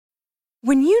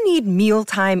When you need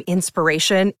mealtime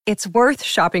inspiration, it's worth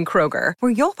shopping Kroger,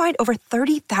 where you'll find over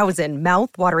 30,000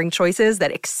 mouth-watering choices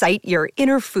that excite your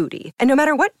inner foodie. And no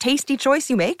matter what tasty choice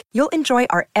you make, you'll enjoy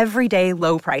our everyday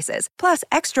low prices, plus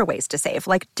extra ways to save,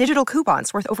 like digital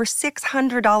coupons worth over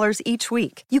 $600 each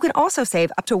week. You can also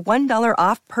save up to $1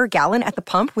 off per gallon at the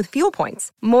pump with fuel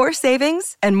points. More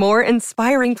savings and more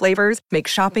inspiring flavors make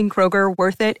shopping Kroger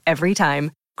worth it every time.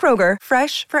 Kroger,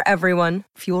 fresh for everyone.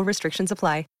 Fuel restrictions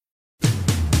apply.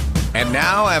 And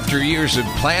now, after years of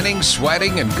planning,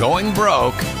 sweating, and going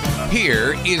broke,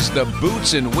 here is the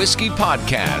Boots and Whiskey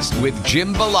Podcast with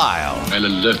Jim Belisle. And it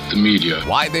left the media.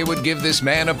 Why they would give this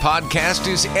man a podcast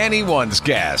is anyone's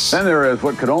guess. Then there is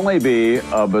what could only be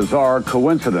a bizarre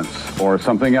coincidence or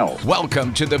something else.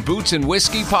 Welcome to the Boots and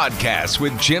Whiskey Podcast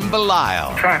with Jim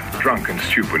Belisle. Fat, drunk, and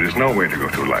stupid is no way to go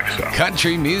through life, son.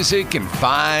 Country music and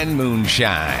fine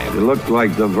moonshine. You look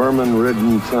like the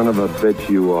vermin-ridden son of a bitch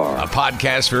you are. A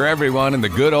podcast for everyone in the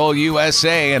good old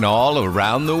USA and all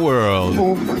around the world.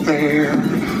 Over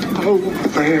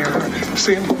there,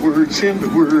 send the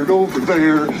word over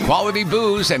there. Quality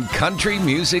booze and country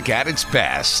music at its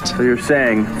best. So you're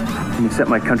saying, can you set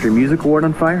my country music award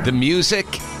on fire? The music,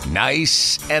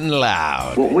 nice and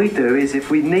loud. What we do is if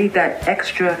we need that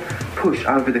extra push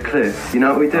over the cliff, you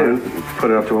know what we do? Put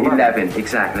it up to 11,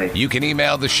 exactly. You can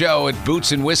email the show at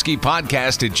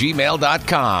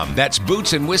bootsandwhiskeypodcast@gmail.com. That's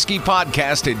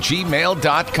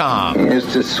bootsandwhiskeypodcast@gmail.com.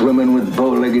 It's just swimming with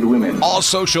bow-legged women. All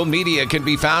social media can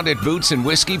be found at Boots and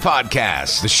Whiskey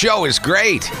Podcast. The show is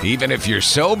great, even if you're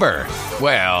sober.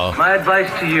 Well, My advice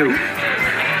to you,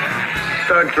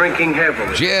 start drinking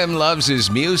heavily. Jim loves his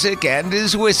music and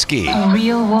his whiskey. A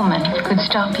real woman could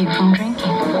stop you from drinking.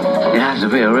 You have to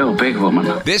be a real big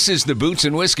woman. This is the Boots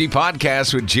and Whiskey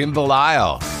Podcast with Jim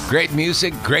Belisle. Great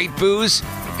music, great booze,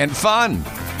 and fun,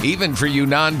 even for you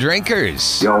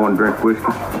non-drinkers. Y'all want to drink whiskey?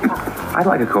 I'd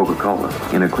like a Coca-Cola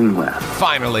in a clean glass.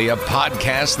 Finally, a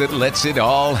podcast that lets it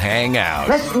all hang out.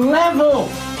 Let's level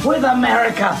with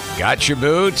America. Got your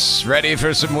boots? Ready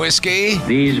for some whiskey?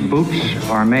 These boots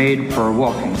are made for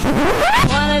walking.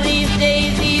 One of these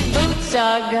days, these boots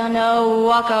are gonna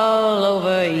walk all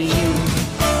over you.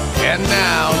 And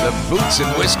now, the Boots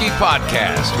and Whiskey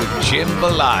Podcast with Jim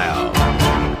Belisle.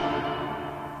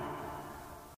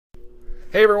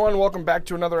 Hey everyone, welcome back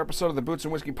to another episode of the Boots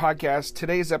and Whiskey Podcast.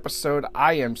 Today's episode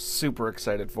I am super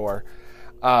excited for.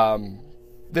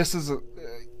 This is,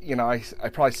 I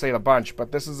probably say it a bunch,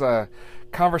 but this is a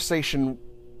conversation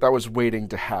that was waiting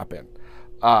to happen.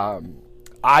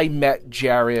 I met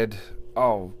Jared,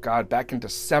 back in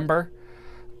December.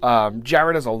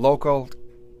 Jared is a local.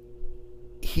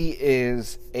 He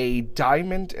is a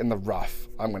diamond in the rough,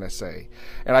 I'm going to say.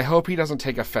 And I hope he doesn't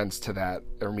take offense to that,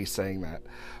 or me saying that.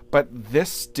 But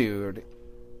this dude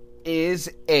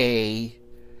is a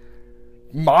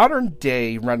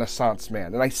modern-day Renaissance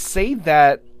man. And I say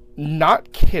that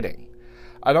not kidding.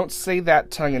 I don't say that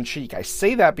tongue-in-cheek. I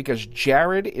say that because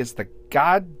Jared is the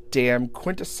goddamn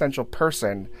quintessential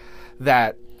person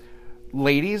that,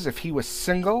 ladies, if he was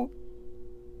single,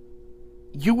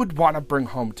 you would want to bring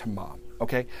home to mom,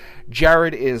 okay?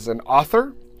 Jared is an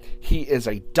author. He is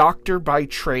a doctor by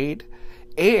trade.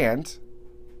 And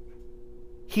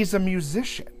he's a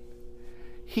musician.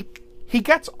 He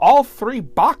gets all three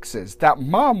boxes that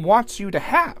mom wants you to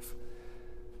have.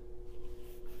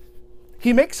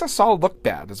 He makes us all look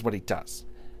bad is what he does.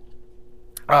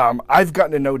 I've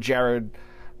gotten to know Jared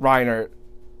Reinert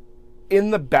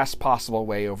in the best possible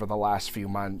way over the last few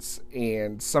months,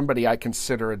 and somebody I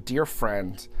consider a dear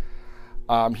friend.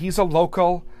 He's a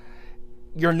local.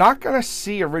 You're not going to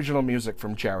see original music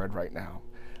from Jared right now.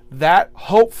 That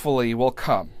hopefully will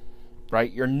come.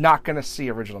 Right? You're not going to see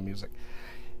original music.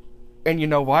 And you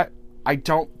know what? I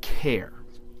don't care.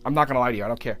 I'm not going to lie to you. I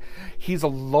don't care. He's a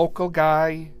local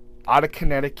guy out of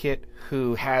Connecticut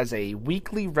who has a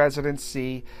weekly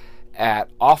residency at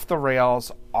Off the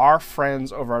Rails. Our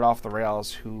friends over at Off the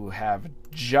Rails who have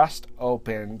just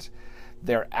opened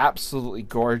their absolutely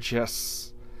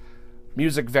gorgeous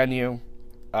music venue.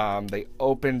 They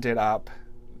opened it up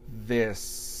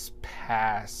this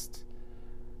past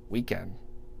weekend.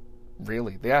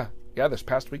 Really? Yeah, this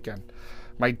past weekend.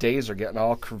 My days are getting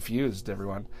all confused,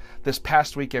 everyone. This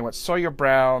past weekend with Sawyer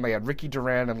Brown, they had Ricky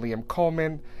Duran and Liam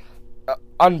Coleman.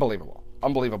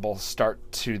 Unbelievable start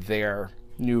to their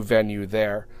new venue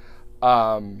there.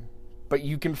 But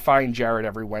you can find Jared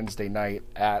every Wednesday night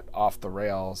at Off the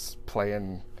Rails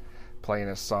playing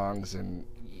his songs, and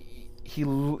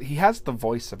he has the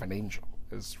voice of an angel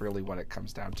is really what it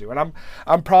comes down to. And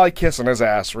I'm probably kissing his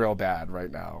ass real bad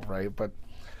right now, right? But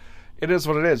it is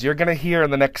what it is. You're going to hear in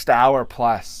the next hour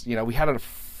plus, we had a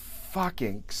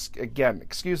fucking, again,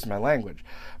 excuse my language,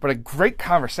 but a great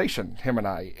conversation, him and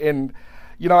I. And,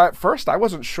 you know, at first I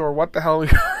wasn't sure what the hell we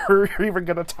were even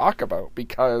going to talk about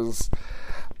because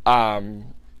I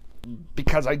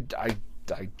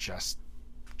just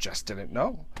didn't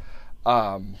know.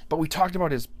 But we talked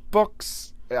about his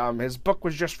books. His book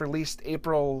was just released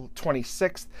April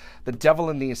 26th, The Devil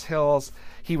in These Hills.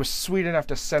 He was sweet enough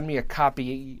to send me a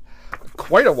copy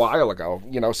quite a while ago,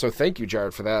 you know, so thank you,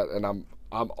 Jared, for that. And I'm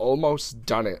almost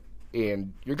done it,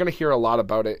 and you're going to hear a lot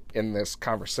about it in this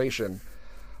conversation.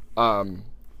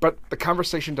 But the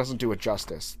conversation doesn't do it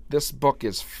justice. This book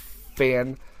is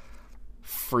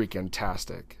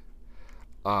fan-freaking-tastic.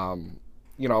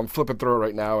 You know, I'm flipping through it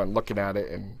right now and looking at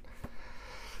it, and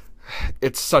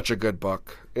it's such a good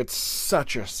book. It's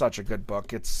such a good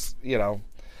book. It's, you know,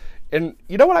 and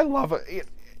you know what I love?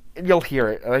 And you'll hear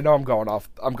it, and I know I'm going off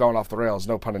the rails,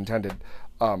 no pun intended,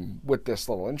 with this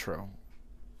little intro.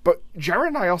 But Jared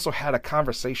and I also had a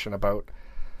conversation about,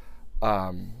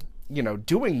 you know,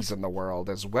 doings in the world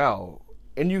as well.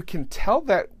 And you can tell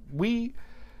that we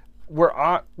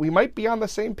might be on the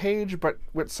same page, but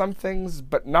with some things,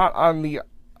 but not on the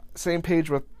same page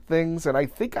with things. And I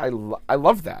think I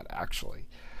love that, actually,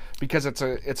 because it's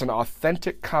an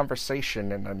authentic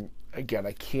conversation. And again,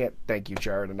 I can't thank you,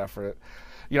 Jared, enough for it.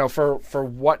 You know, for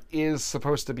what is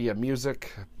supposed to be a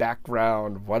music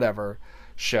background, whatever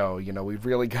show, you know, we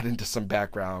really got into some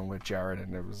background with Jared,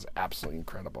 and it was absolutely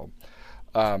incredible.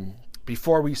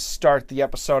 Before we start the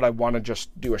episode, I want to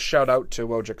just do a shout out to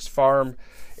Wojcik's Farm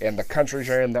and the Country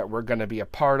Jam that we're going to be a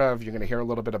part of. You're going to hear a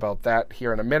little bit about that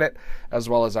here in a minute, as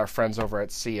well as our friends over at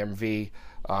CMV.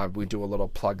 We do a little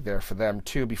plug there for them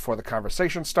too before the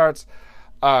conversation starts.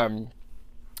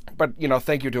 But, you know,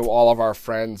 thank you to all of our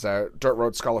friends at Dirt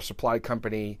Road Scholar Supply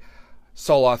Company,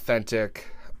 Soul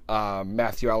Authentic,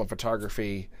 Matthew Allen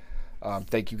Photography.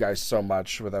 Thank you guys so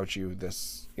much. Without you,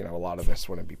 a lot of this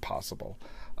wouldn't be possible.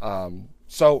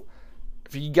 So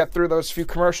if you get through those few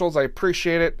commercials, I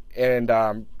appreciate it.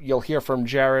 And you'll hear from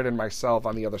Jared and myself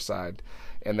on the other side.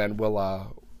 And then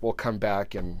we'll come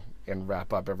back and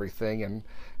wrap up everything.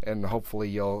 And hopefully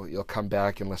you'll come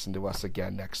back and listen to us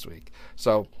again next week.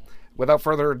 So without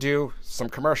further ado, some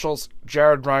commercials.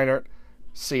 Jared Reinert,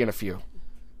 see you in a few.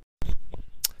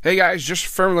 Hey guys, just a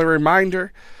friendly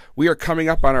reminder, we are coming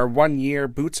up on our 1 year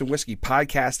Boots and Whiskey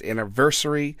podcast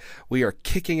anniversary. We are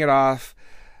kicking it off.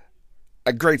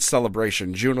 A great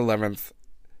celebration, June 11th,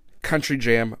 Country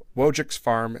Jam, Wojcik's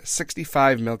Farm,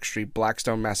 65 Milk Street,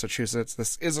 Blackstone, Massachusetts.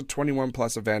 This is a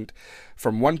 21-plus event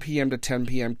from 1 p.m. to 10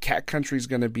 p.m. Cat Country's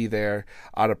going to be there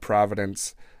out of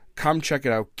Providence. Come check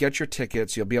it out. Get your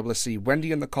tickets. You'll be able to see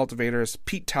Wendy and the Cultivators,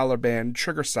 Pete Tyler Band,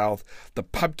 Trigger South, the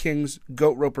Pub Kings,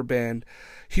 Goat Roper Band,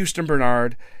 Houston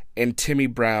Bernard, and Timmy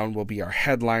Brown will be our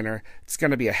headliner. It's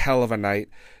going to be a hell of a night.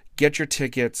 Get your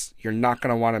tickets. You're not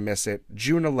going to want to miss it.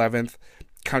 June 11th,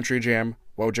 Country Jam,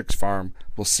 Wojcik's Farm.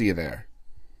 We'll see you there.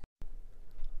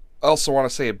 I also want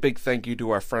to say a big thank you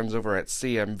to our friends over at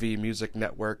CMV Music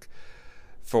Network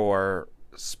for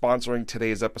sponsoring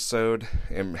today's episode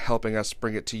and helping us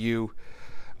bring it to you.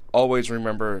 Always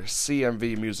remember,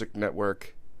 CMV Music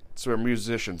Network. It's where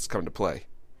musicians come to play.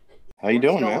 How you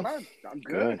doing, man? I'm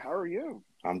good. How are you?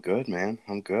 I'm good, man.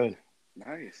 I'm good.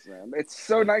 Nice, man. It's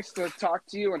so nice to talk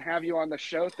to you and have you on the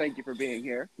show. Thank you for being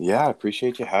here. Yeah, I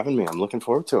appreciate you having me. I'm looking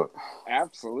forward to it.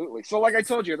 Absolutely. So like I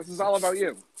told you, this is all about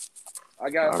you.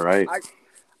 All right.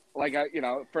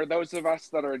 For those of us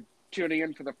that are tuning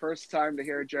in for the first time to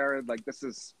hear Jared, like this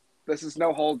is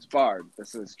no holds barred.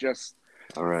 This is just,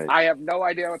 all right. I have no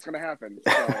idea what's going to happen.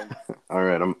 So, all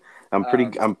right.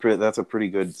 That's a pretty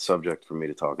good subject for me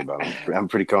to talk about. I'm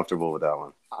pretty comfortable with that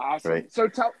one. Awesome. Right? So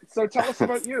tell us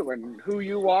about you and who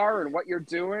you are and what you're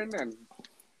doing and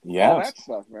all that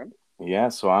stuff, man. Yeah.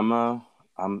 So I'm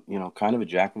kind of a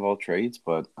jack of all trades,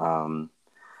 but I'm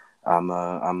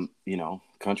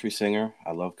country singer.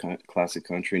 I love classic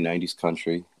country, 90s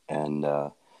country. And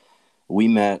we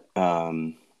met,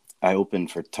 I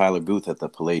opened for Tyler Guth at the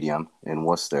Palladium in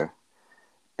Worcester.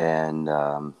 And,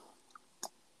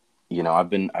 I've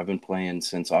been playing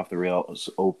since Off the Rails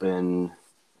open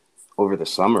over the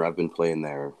summer. I've been playing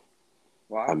there.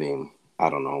 Wow. I mean, I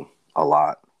don't know, a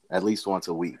lot, at least once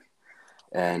a week.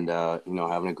 And,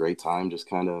 having a great time, just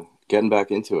kind of getting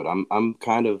back into it. I'm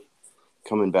kind of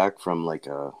coming back from like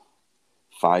a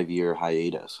 5-year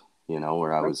hiatus.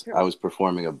 Where I was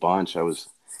performing a bunch. I was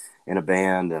in a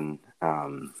band and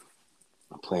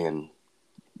playing,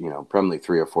 probably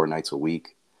 3 or 4 nights a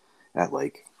week at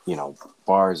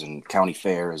bars and county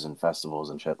fairs and festivals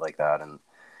and shit like that. And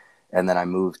then I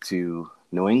moved to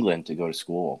New England to go to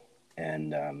school.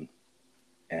 And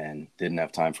and didn't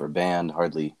have time for a band,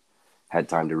 hardly had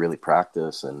time to really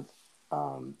practice. And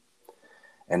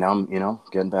now I'm,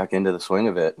 getting back into the swing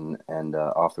of it, and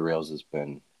Off the Rails has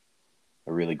been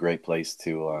a really great place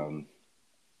to,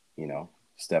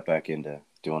 step back into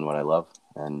doing what I love.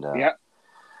 And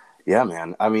yeah,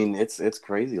 man. I mean, it's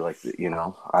crazy. Like,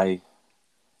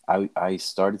 I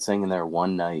started singing there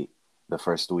one night the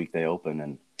first week they opened,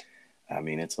 and I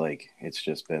mean, it's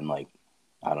just been like,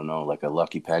 I don't know, like a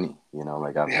lucky penny,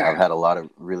 like I've had a lot of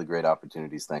really great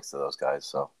opportunities thanks to those guys.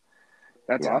 So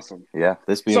that's awesome. Yeah.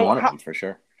 This being one of them for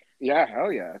sure. Yeah.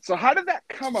 Hell yeah. So how did that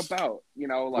come about?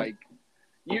 Like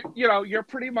you're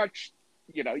pretty much,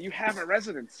 you have a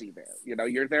residency there,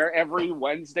 you're there every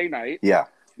Wednesday night. Yeah.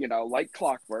 Like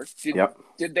clockwork.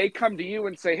 Did they come to you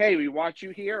and say, hey, we want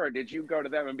you here? Or did you go to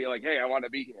them and be like, hey, I want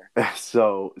to be here?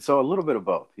 So a little bit of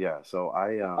both. Yeah. So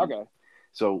okay.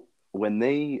 So when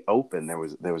they opened, there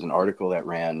was an article that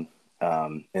ran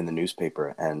in the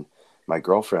newspaper, and my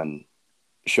girlfriend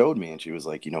showed me, and she was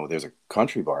like, there's a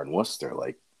country bar in Worcester.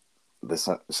 Like, this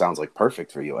sounds like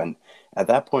perfect for you. And at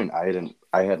that point I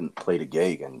hadn't played a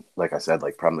gig in, like I said,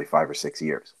 like probably 5 or 6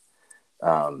 years.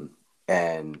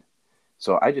 And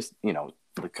so I just,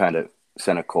 kind of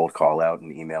sent a cold call out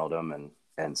and emailed them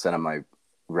and sent them my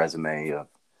resume of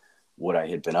what I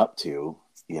had been up to,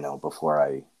 before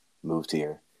I moved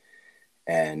here.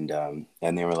 And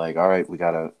they were like, all right, we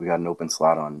got an open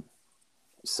slot on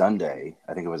Sunday.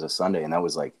 I think it was a Sunday. And that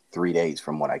was like 3 days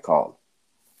from when I called.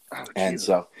 Oh, and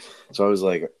so I was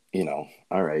like,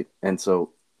 all right. And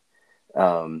so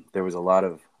there was a lot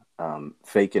of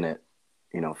faking it,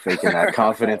 faking that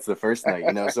confidence the first night,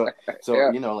 so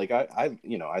yeah. Like I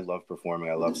love performing,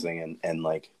 I love singing, and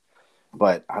like,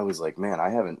 but I was like, man, I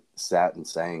haven't sat and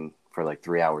sang for like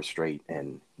 3 hours straight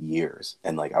in years.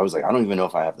 And like, I was like, I don't even know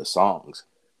if I have the songs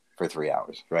for 3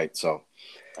 hours. Right. So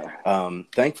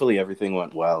thankfully everything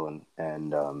went well.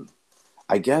 And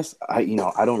I guess I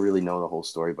don't really know the whole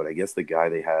story, but I guess the guy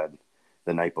they had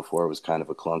the night before was kind of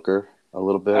a clunker a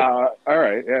little bit. All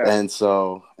right. Yeah. And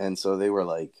so they were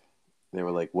like,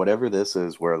 whatever this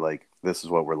is, this is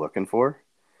what we're looking for.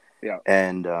 Yeah.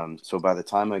 And so by the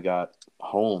time I got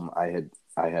home, I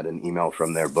had an email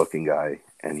from their booking guy,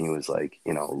 and he was like,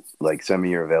 send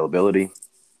me your availability.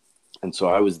 And so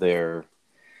I was there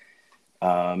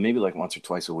maybe like once or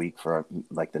twice a week for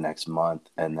like the next month.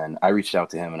 And then I reached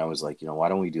out to him, and I was like, why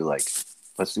don't we do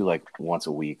let's do like once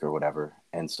a week or whatever.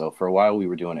 And so for a while we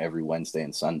were doing every Wednesday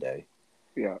and Sunday.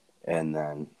 Yeah. And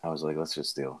then I was like, let's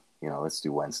just do, let's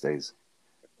do Wednesdays.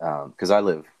 Cause I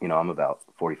live, I'm about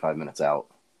 45 minutes out.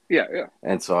 Yeah. Yeah.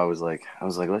 And so I was like,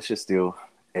 let's just do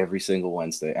every single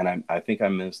Wednesday. And I think I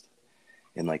missed,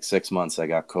 in like 6 months, I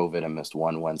got COVID and missed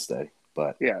one Wednesday,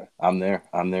 but yeah, I'm there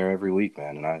every week,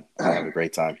 man. And I have a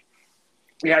great time.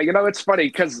 Yeah. It's funny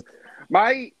because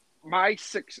my where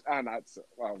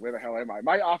the hell am I?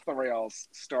 My Off the Rails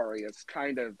story is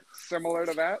kind of similar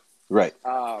to that. Right.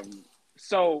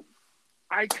 So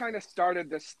I kind of started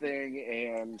this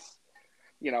thing, and,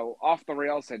 Off the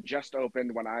Rails had just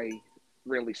opened when I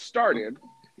really started.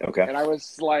 Okay. And I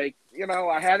was like,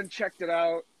 I hadn't checked it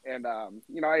out, and,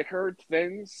 I had heard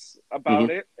things about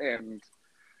it, and,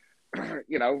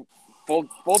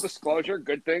 full disclosure,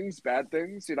 good things, bad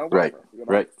things, whatever. Right.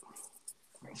 Right.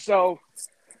 So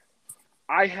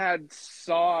I had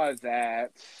saw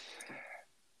that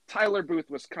Tyler Booth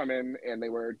was coming, and they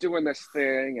were doing this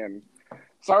thing, and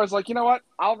so I was like, you know what?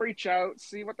 I'll reach out,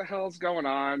 see what the hell's going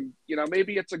on.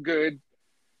 Maybe it's a good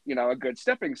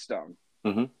stepping stone.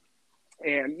 Mm-hmm.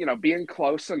 And, being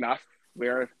close enough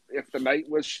where if the night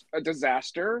was a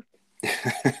disaster,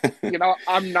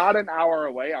 I'm not an hour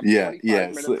away. I'm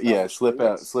 25 minutes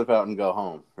slip out and go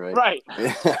home. Right. Right.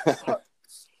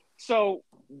 So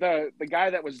the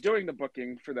guy that was doing the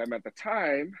booking for them at the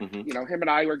time, him and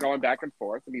I were going back and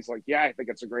forth, and he's like, yeah, I think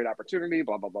it's a great opportunity,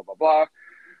 blah, blah, blah, blah, blah.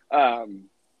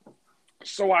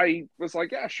 So I was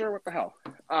like, yeah, sure. What the hell?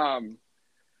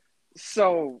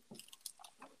 So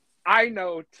I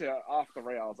know to Off the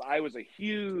Rails, I was a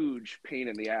huge pain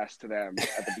in the ass to them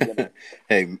at the beginning.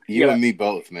 Hey, you and me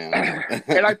both, man.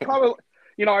 And I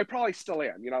probably still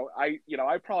am.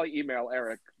 I probably email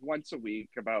Eric once a week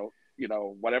about,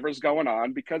 whatever's going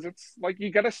on, because it's like,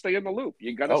 you got to stay in the loop.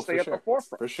 You got to stay at the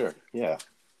forefront. For sure. Yeah.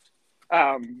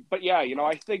 But yeah,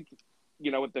 I think,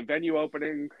 with the venue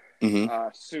opening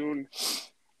soon,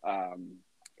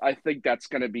 I think that's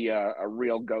going to be a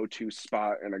real go-to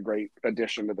spot and a great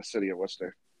addition to the city of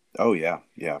Worcester. Oh yeah.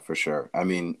 Yeah, for sure. I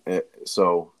mean,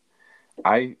 so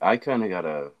I kind of got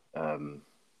a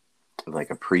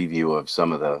preview of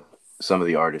some of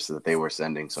the artists that they were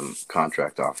sending some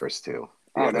contract offers to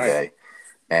the other day.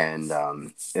 and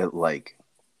it like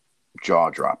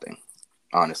jaw dropping,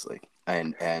 honestly.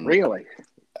 And really,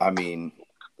 I mean,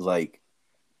 like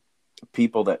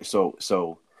people that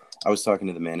so I was talking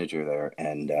to the manager there,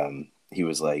 and he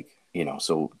was like, you know,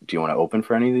 so do you want to open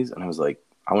for any of these? And I was like,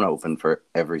 I want to open for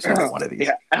every single one of these.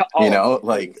 Yeah. You know,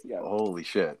 like holy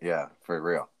shit, yeah, for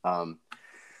real.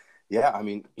 Yeah, I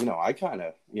mean, you know, I kind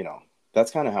of, you know,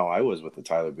 that's kind of how I was with the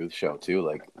Tyler Booth show too.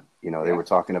 Like, you know, they were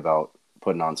talking about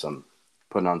putting on some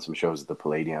shows at the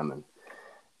Palladium,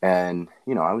 and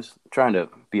you know, I was trying to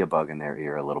be a bug in their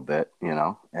ear a little bit, you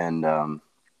know,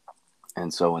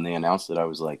 and so when they announced it, I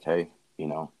was like, hey, you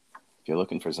know, if you're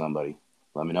looking for somebody,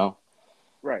 let me know.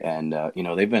 Right. And you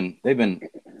know, they've been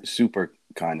super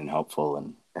kind and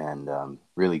helpful, and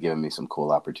really given me some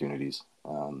cool opportunities,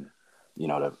 you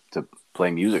know, to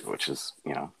play music, which is,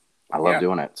 you know, I love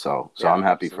doing it. So I'm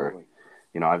happy for,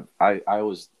 you know, I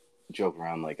always joke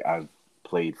around, like I've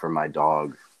played for my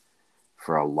dog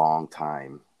for a long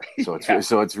time.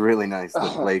 So it's really nice to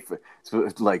play for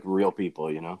like real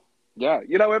people, you know? Yeah.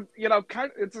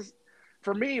 Kind of, it's just,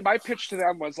 for me, my pitch to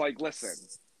them was like, listen,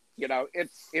 you know,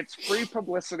 it's free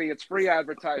publicity. It's free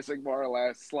advertising, more or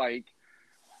less. Like,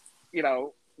 you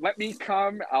know, let me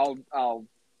come, I'll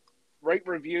write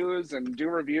reviews and do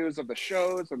reviews of the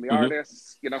shows and the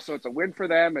artists, you know, so it's a win for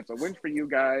them. It's a win for you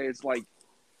guys. Like,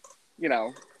 you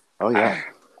know, oh yeah,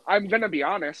 I'm going to be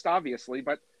honest, obviously,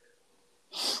 but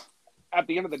at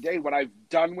the end of the day, what I've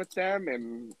done with them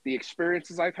and the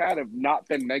experiences I've had have not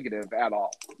been negative at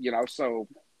all, you know? So,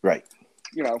 right.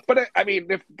 You know, but I mean,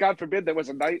 if God forbid there was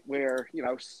a night where, you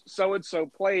know, so-and-so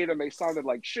played and they sounded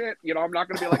like shit, you know, I'm not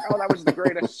going to be like, oh, that was the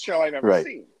greatest show I've ever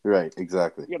seen. Right.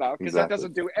 Exactly. You know, because that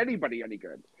doesn't do anybody any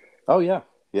good. Oh yeah.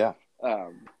 Yeah.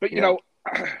 But you know,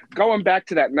 going back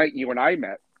to that night you and I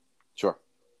met. Sure.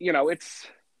 You know, it's,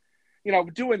 you know,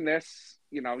 doing this,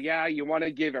 you know, yeah, you want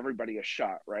to give everybody a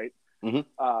shot, right?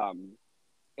 Mm-hmm.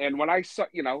 And when I saw,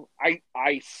 you know,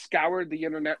 I scoured the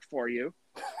internet for you.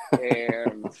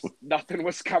 And nothing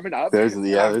was coming up. There's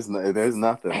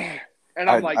nothing. And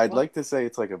I'm like, I'd like to say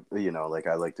it's like a, you know, like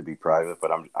I like to be private,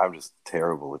 but I'm just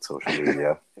terrible at social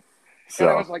media. So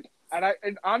and I was like,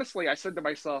 and honestly, I said to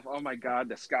myself, oh my God,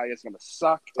 this guy is gonna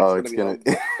suck.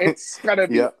 It's gonna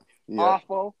be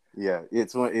awful. Yeah,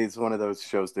 it's one of those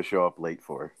shows to show up late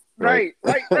for. Right.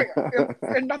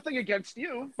 And nothing against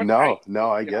you. But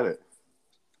I get it.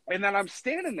 And then I'm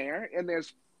standing there, and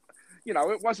there's, you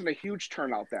know, it wasn't a huge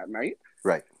turnout that night.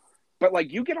 Right. But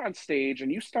like you get on stage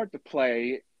and you start to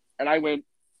play, and I went,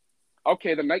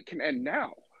 okay, the night can end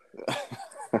now.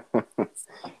 I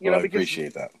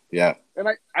appreciate that. Yeah. And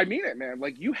I mean it, man.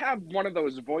 Like you have one of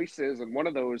those voices and one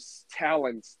of those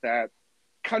talents that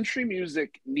country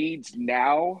music needs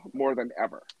now more than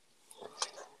ever.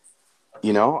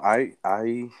 You know, I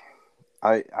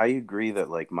agree that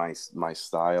like my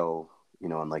style, you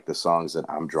know, and like the songs that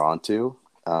I'm drawn to,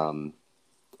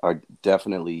 are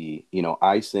definitely, you know,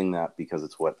 I sing that because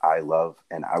it's what I love,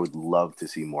 and I would love to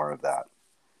see more of that.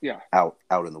 Yeah. Out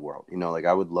in the world, you know, like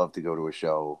I would love to go to a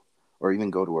show or even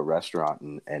go to a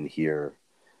restaurant and hear,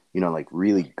 you know, like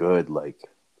really good, like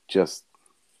just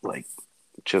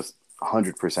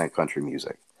 100% country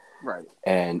music. Right.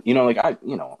 And, you know,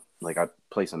 like I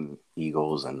play some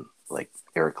Eagles and like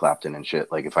Eric Clapton and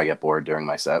shit, like if I get bored during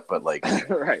my set, but like,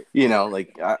 right. You know,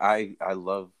 like I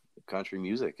love country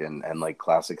music and like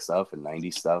classic stuff and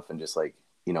 90s stuff, and just like,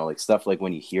 you know, like stuff like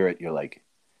when you hear it, you're like,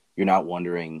 you're not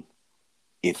wondering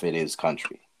if it is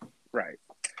country. Right.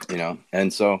 You know?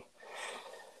 And so,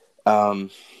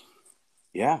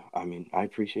 yeah, I mean, I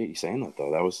appreciate you saying that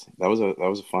though. That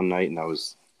was a fun night, and I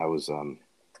was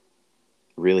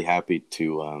really happy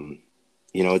to,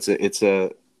 you know, it's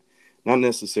a not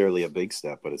necessarily a big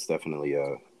step, but it's definitely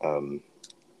a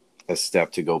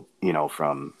step to go, you know,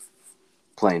 from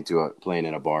playing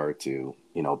in a bar to,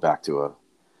 you know, back to a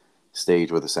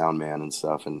stage with a sound man and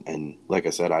stuff. And like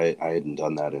I said, I hadn't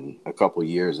done that in a couple of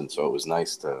years. And so it was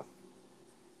nice to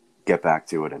get back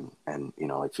to it and, you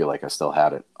know, like feel like I still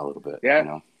had it a little bit. Yeah. You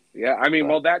know? Yeah. I mean,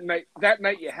 well, that night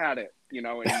you had it, you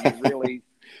know, and you really,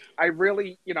 I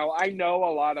really, you know, I know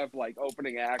a lot of like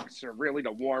opening acts are really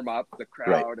to warm up the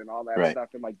crowd and all that stuff.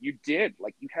 And like you did,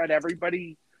 like you had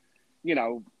everybody, you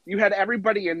know, you had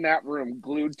everybody in that room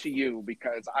glued to you,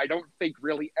 because I don't think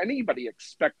really anybody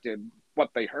expected what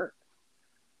they heard.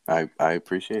 I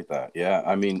appreciate that. Yeah.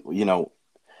 I mean, you know,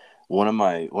 one of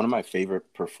my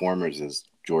favorite performers is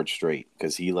George Strait,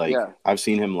 because he I've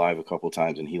seen him live a couple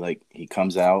times, and he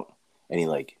comes out and he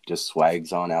like just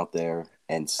swags on out there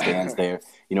and stands there.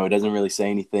 You know, he doesn't really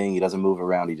say anything. He doesn't move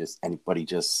around. He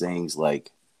just sings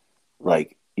like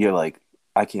you're like,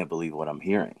 I can't believe what I'm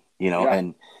hearing. you know,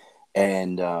 Yeah.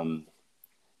 and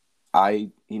I,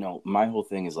 you know, my whole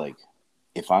thing is like,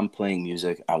 if I'm playing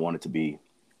music, I want it to be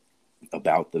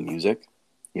about the music,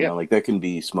 you know, like there can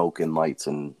be smoke and lights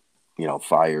and, you know,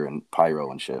 fire and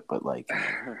pyro and shit, but like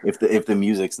if the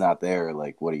music's not there,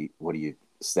 like what are you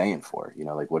staying for? You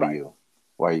know, like why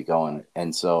are you going?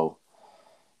 And so,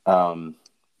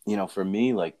 you know, for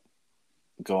me, like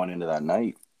going into that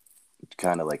night,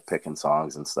 kind of like picking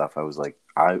songs and stuff, I was like,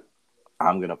 I'm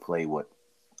gonna play what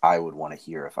I would want to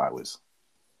hear if I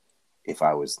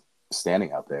was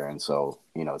standing out there. And so,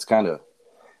 you know, it's kind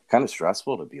of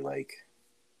stressful to be like,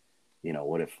 you know,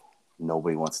 what if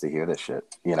nobody wants to hear this shit,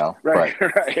 you know? Right.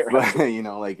 But you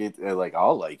know, like like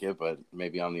I'll like it, but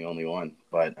maybe I'm the only one.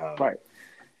 But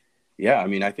yeah, I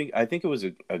mean, I think it was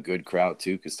a good crowd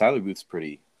too, because Tyler Booth's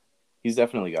he's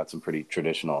definitely got some pretty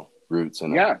traditional roots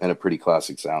and a pretty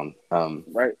classic sound.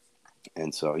 Right.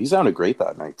 And so he sounded great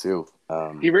that night too.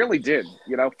 He really did.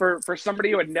 You know, for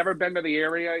somebody who had never been to the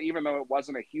area, even though it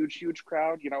wasn't a huge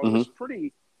crowd, you know, it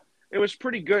was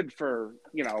pretty good for,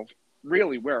 you know,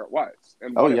 really where it was.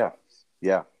 And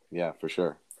yeah, for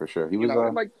sure. He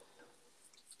was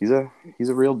he's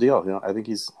a real deal. You know, I think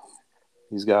he's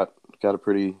got a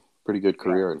pretty good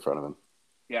career in front of him.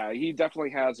 Yeah, he definitely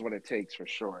has what it takes for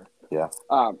sure. Yeah.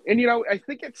 And you know, I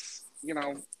think it's, you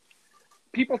know,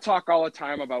 people talk all the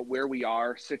time about where we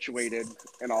are situated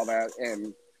and all that,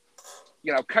 and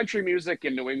you know, country music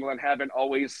in New England haven't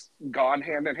always gone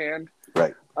hand in hand.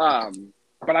 Right.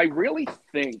 But I really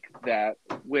think that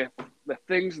with the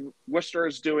things Worcester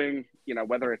is doing, you know,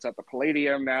 whether it's at the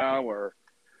Palladium now or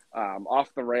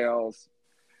Off the Rails,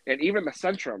 and even the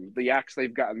Centrum, the acts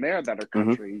they've gotten there that are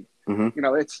country, you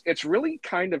know, it's really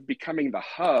kind of becoming the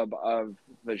hub of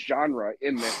the genre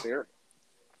in this area.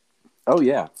 Oh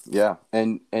yeah.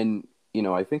 And you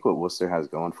know, I think what Worcester has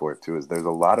going for it too is there's a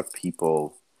lot of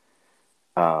people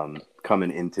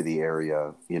coming into the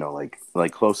area, you know,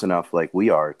 like close enough like we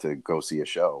are to go see a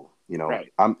show. You know,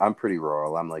 right. I'm pretty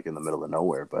rural. I'm like in the middle of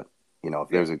nowhere, but you know, if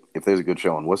there's a good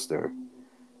show in Worcester,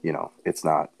 you know, it's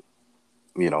not,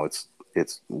 you know,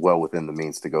 it's well within the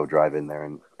means to go drive in there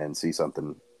and see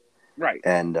something. Right.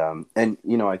 And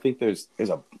you know, I think there's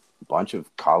a bunch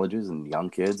of colleges and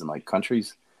young kids, and like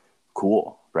country's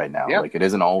cool right now. Yeah. Like it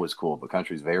isn't always cool, but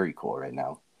country's very cool right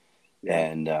now.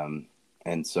 Yeah.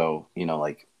 And so, you know,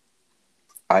 like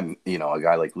I'm, you know, a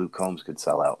guy like Luke Combs could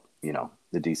sell out, you know,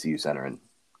 the DCU Center in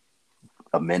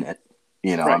a minute,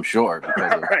 you know, right. I'm sure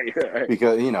because of, right.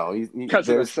 because, you know, because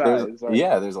of the size, right.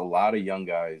 Yeah, there's a lot of young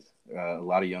guys, a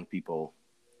lot of young people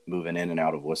moving in and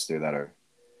out of Worcester that are,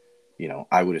 you know,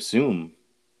 I would assume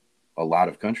a lot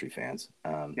of country fans.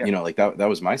 You know, like that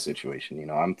was my situation. You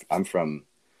know, I'm from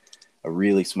a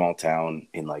really small town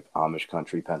in like Amish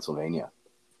country, Pennsylvania.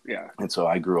 Yeah. And so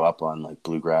I grew up on like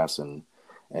bluegrass and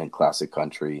classic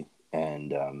country,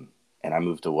 and I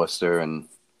moved to Worcester, and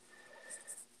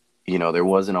you know, there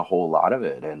wasn't a whole lot of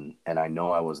it, and I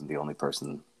know I wasn't the only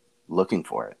person looking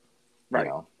for it. Right. You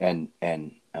know,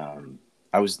 and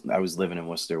I was living in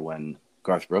Worcester when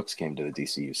Garth Brooks came to the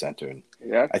DCU Center, and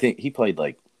yeah, I think he played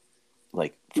like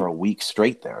for a week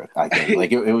straight there. I think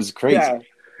like it was crazy. Yeah.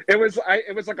 It was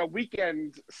like a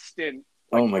weekend stint.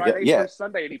 Like oh my Friday god! Yeah,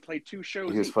 Sunday, and he played 2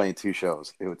 shows. He was playing 2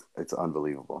 shows. It's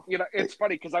unbelievable. You know, it's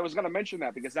funny because I was going to mention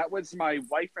that because that was my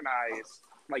wife and I's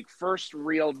like first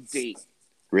real date.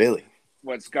 Really?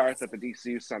 Was Garth at the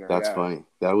DCU Center? That's funny.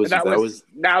 That was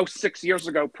now 6 years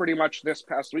ago, pretty much this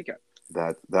past weekend.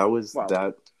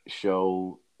 That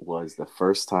show was the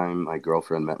first time my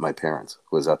girlfriend met my parents.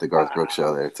 Was at the Garth Brooks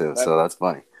show there too. So that's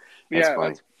funny. That's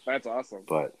funny. That's awesome.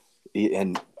 But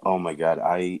and oh my god,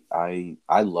 I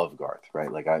love Garth, right?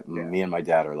 Like me and my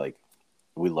dad are like,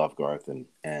 we love Garth, and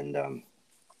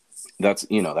that's,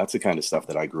 you know, that's the kind of stuff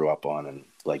that I grew up on, and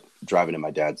like driving in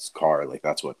my dad's car, like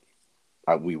that's what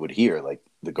we would hear, like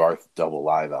the Garth double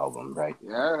live album, right?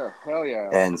 Yeah, hell yeah.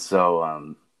 And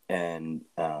so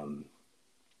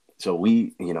so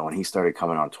we, you know, when he started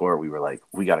coming on tour, we were like,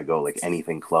 we got to go like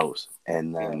anything close,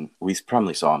 and then we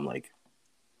probably saw him like,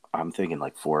 I'm thinking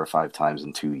like 4 or 5 times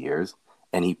in 2 years.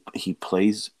 And he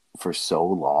plays for so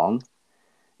long,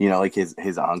 you know, like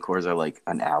his encores are like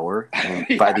an hour. And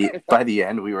by the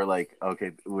end, we were like,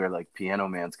 okay, we're like Piano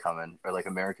Man's coming, or like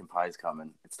American Pie's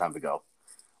coming. It's time to go.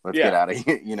 Let's get out of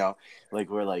here. You know, like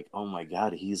we're like, oh my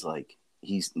God, he's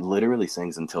literally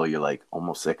sings until you're like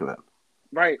almost sick of him.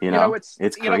 Right. You know, it's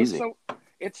crazy. You know,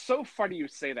 it's so funny you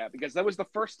say that, because that was the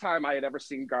first time I had ever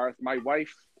seen Garth. My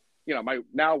wife, you know, my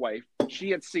now wife,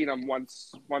 she had seen him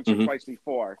once or twice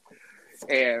before.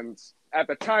 And at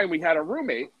the time we had a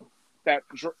roommate that,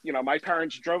 you know, my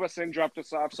parents drove us in, dropped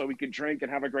us off so we could drink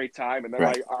and have a great time. And then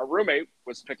Right. our roommate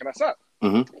was picking us up.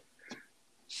 Mm-hmm.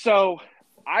 So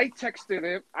I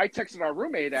texted our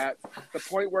roommate at the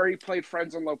point where he played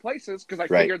Friends in Low Places because I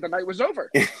Right. figured the night was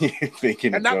over.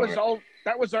 Thinking And it's that over.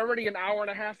 that was already an hour and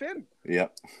a half in.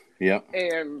 Yep.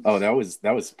 And that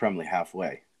was probably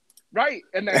halfway. right.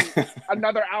 And then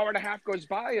another hour and a half goes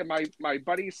by and my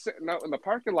buddy's sitting out in the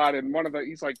parking lot and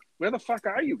he's like, where the fuck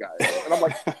are you guys? And I'm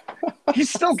like, he's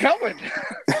still going.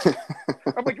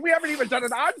 I'm like, we haven't even done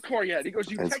an encore yet. He goes,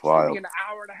 you That's texted wild. me an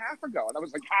hour and a half ago. And I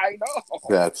was like, I know.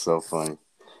 That's so funny.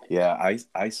 Yeah,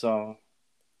 I saw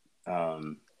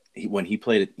when he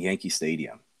played at Yankee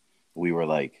Stadium, we were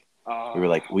like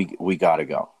we gotta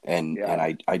go. And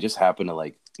I just happened to,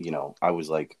 like, you know, I was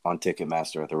like on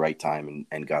Ticketmaster at the right time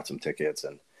and got some tickets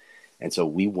and so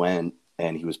we went,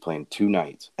 and he was playing 2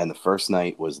 nights, and the first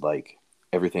night was like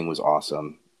everything was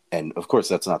awesome. And of course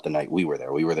that's not the night we were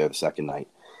there. We were there the second night.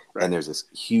 Right. And there's this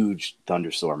huge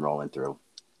thunderstorm rolling through.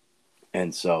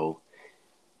 And so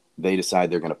they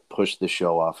decide they're going to push the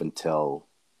show off until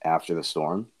after the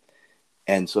storm.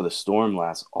 And so the storm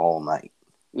lasts all night.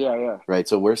 Yeah. Right.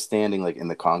 So we're standing like in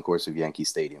the concourse of Yankee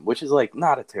Stadium, which is like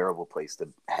not a terrible place to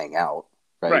hang out.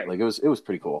 Right. Like it was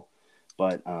pretty cool.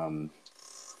 But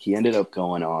he ended up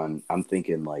going on, I'm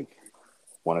thinking like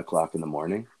 1:00 in the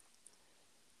morning,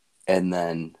 and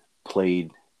then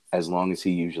played as long as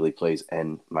he usually plays.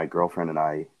 And my girlfriend and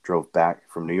I drove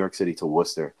back from New York City to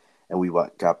Worcester, and we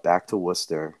got back to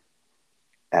Worcester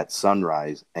at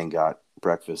sunrise and got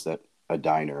breakfast at a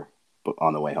diner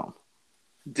on the way home.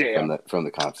 Damn. From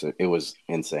the concert. It was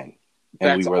insane.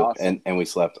 And awesome. and we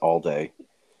slept all day.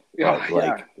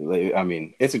 Yeah, I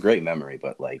mean, it's a great memory,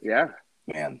 but like,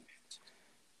 man,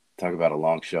 talk about a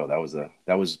long show.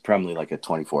 That was probably like a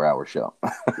 24-hour show.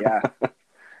 Yeah.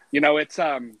 You know, it's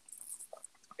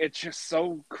just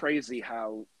so crazy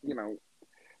how, you know,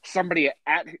 somebody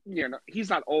he's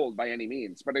not old by any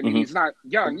means, but I mean, he's not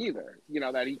young either, you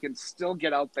know, that he can still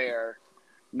get out there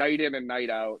night in and night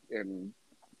out and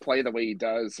play the way he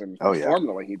does and perform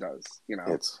the way he does, you know.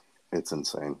 It's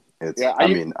insane.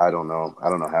 I don't know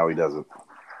how he does it.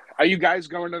 Are you guys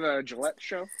going to the Gillette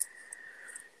show?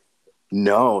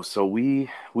 No, so we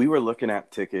were looking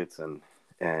at tickets and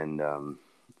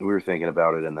we were thinking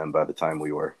about it, and then by the time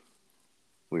we were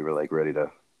like ready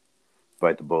to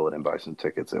bite the bullet and buy some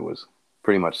tickets, it was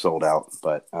pretty much sold out.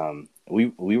 But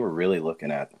we were really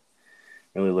looking at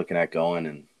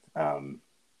going, and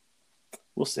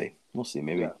we'll see.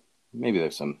 Maybe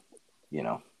there's some, you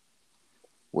know,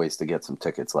 ways to get some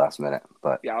tickets last minute.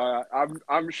 But yeah,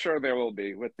 I'm sure there will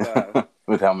be with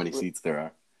with how many seats there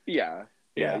are. Yeah.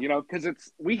 You know, because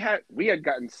we had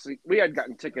gotten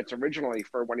tickets originally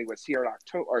for when he was here in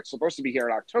October, or supposed to be here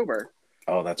in October.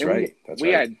 Oh, that's right. We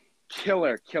had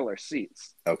killer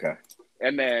seats. Okay.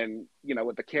 And then, you know,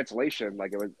 with the cancellation,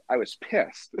 like I was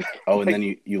pissed. Oh, like, and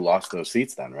then you lost those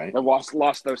seats then, right? I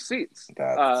lost those seats.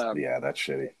 That's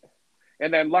shitty.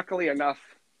 And then luckily enough,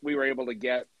 we were able to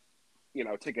get, you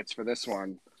know, tickets for this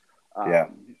one.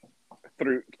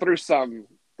 Through some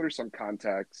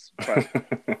contacts, but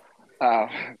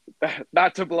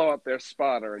not to blow up their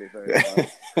spot or anything.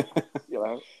 You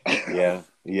know?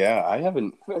 Yeah.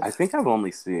 I think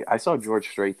I saw George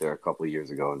Strait there a couple of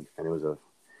years ago, and it was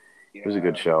a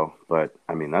good show. But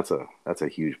I mean, that's a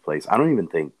huge place. I don't even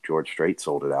think George Strait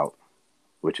sold it out,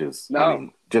 which is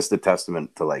just a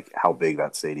testament to like how big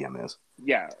that stadium is.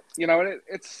 Yeah, you know,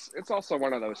 it's also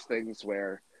one of those things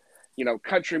where, you know,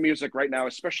 country music right now,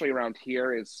 especially around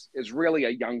here, is really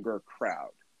a younger crowd.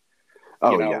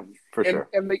 Oh, you know? Yeah, for sure.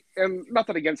 And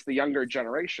nothing against the younger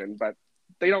generation, but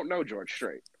they don't know George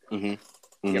Strait. You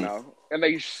know, and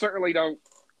they certainly don't,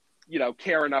 you know,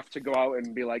 care enough to go out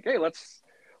and be like, hey, let's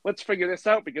figure this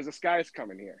out because this guy's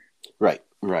coming here. Right.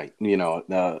 You know,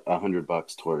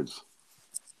 $100 towards,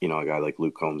 you know, a guy like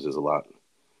Luke Combs is a lot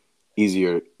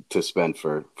easier to spend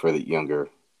for the younger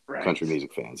country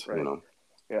music fans. You know.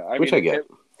 Yeah, I get.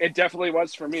 It definitely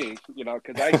was for me, you know,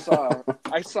 because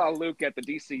I saw Luke at the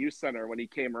DCU Center when he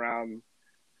came around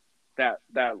that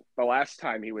the last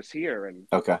time he was here, and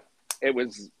it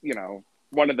was, you know,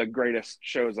 one of the greatest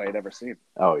shows I had ever seen.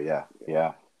 Oh yeah.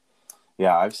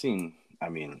 I've seen. I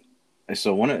mean,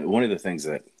 so one of the things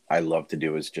that I love to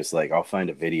do is just like I'll find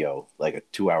a video, like a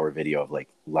 2-hour video of like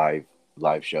live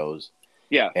shows.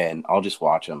 Yeah, and I'll just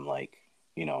watch them, like,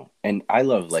 you know, and I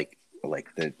love like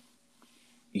the,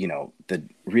 you know, the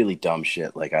really dumb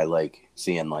shit. Like I like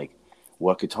seeing like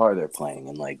what guitar they're playing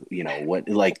and like, you know, what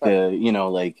like the, you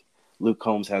know, like Luke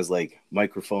Combs has like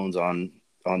microphones on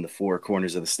the 4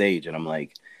 corners of the stage, and I'm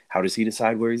like, how does he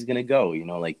decide where he's gonna go?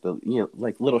 Like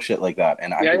like little shit like that.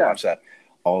 And I could watch that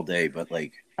all day. But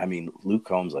like, I mean, Luke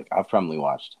Combs, like I've probably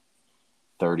watched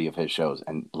 30 of his shows,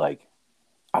 and like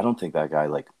I don't think that guy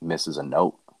like misses a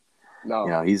note.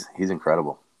 No, he's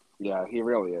incredible. Yeah, he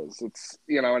really is. It's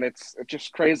and it's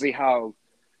just crazy how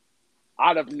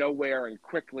out of nowhere and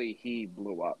quickly he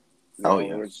blew up.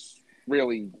 It was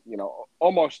really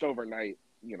almost overnight.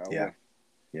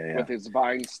 With his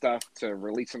Vine stuff to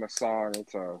releasing a song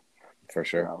to for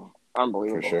sure,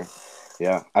 unbelievable. For sure,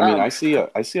 yeah. I mean, I see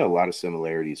a lot of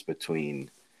similarities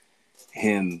between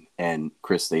him and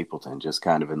Chris Stapleton, just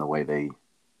kind of in the way they,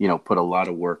 put a lot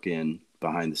of work in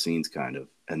behind the scenes, kind of,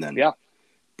 and then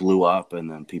blew up, and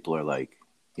then people are like,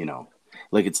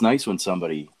 like it's nice when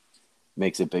somebody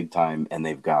makes it big time and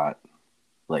they've got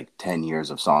like 10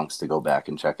 years of songs to go back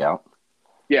and check out.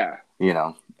 Yeah.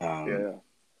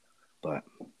 But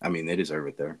I mean, they deserve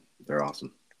it. They're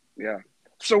awesome. Yeah.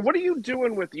 So what are you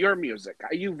doing with your music?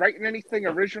 Are you writing anything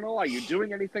original? Are you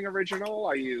doing anything original?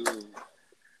 Are you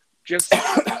just,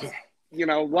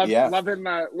 loving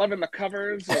the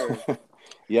covers? Or?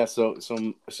 Yeah. So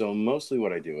mostly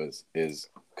what I do is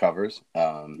covers.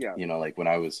 Like when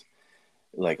I was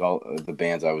like all the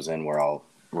bands I was in were all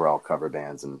cover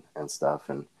bands and stuff.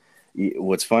 And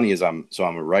what's funny is I'm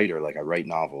a writer. Like I write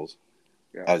novels.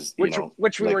 Yeah.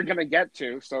 Which we were gonna get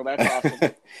to, so that's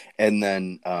awesome. And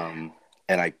then and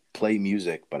I play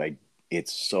music, but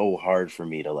it's so hard for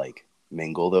me to like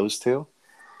mingle those two.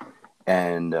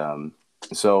 And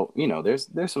so there's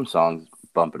some songs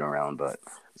bumping around, but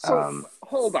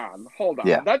hold on.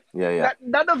 Yeah.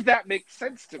 None of that makes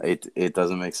sense to me. It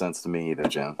doesn't make sense to me either,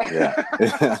 Jim. Yeah.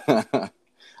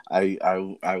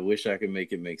 I wish I could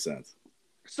make it make sense.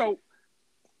 So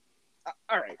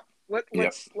all right.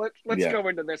 Let's go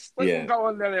into this. Let's go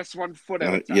into this 1 foot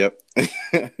at a time.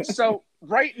 Yep. So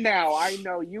right now, I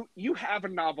know you have a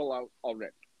novel out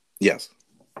already. Yes.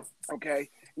 Okay.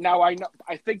 Now I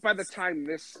think by the time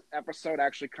this episode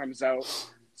actually comes out,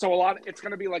 so it's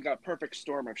going to be like a perfect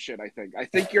storm of shit. I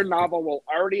think your novel will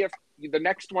already have the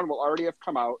next one will already have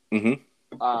come out.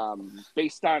 Mm-hmm.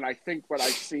 Based on I think what I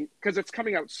see because it's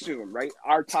coming out soon, right?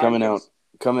 Our time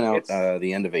coming out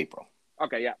the end of April.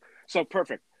 Okay. Yeah. So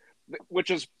perfect.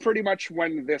 Which is pretty much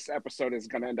when this episode is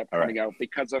going to end up coming out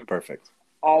because of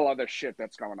all other shit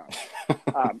that's going on.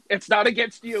 It's not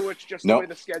against you. It's just the way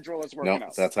the schedule is working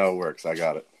out. That's how it works. I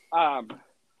got it.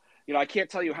 I can't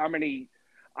tell you how many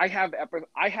I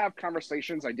have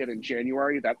conversations I did in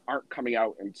January that aren't coming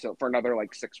out until for another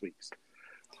like 6 weeks.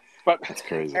 But that's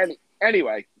crazy.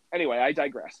 Anyway, I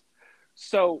digress.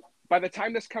 So by the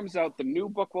time this comes out, the new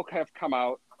book will have come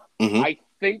out. Mm-hmm. I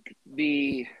think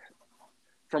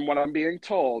from what I'm being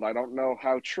told, I don't know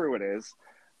how true it is.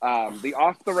 The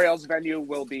Off the Rails venue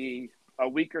will be a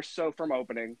week or so from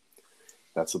opening.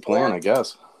 That's the plan, I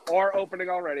guess. Or opening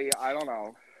already. I don't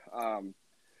know.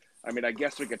 I mean, I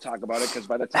guess we could talk about it because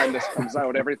by the time this comes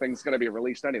out, everything's going to be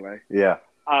released anyway. Yeah.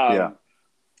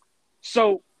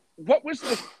 So what's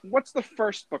the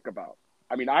first book about?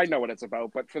 I mean, I know what it's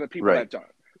about, but for the people that don't.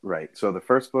 Right. So the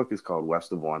first book is called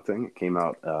West of Wanting. It came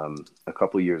out a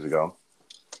couple of years ago.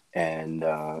 And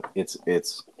it's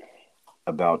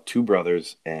about two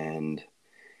brothers, and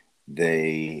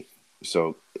it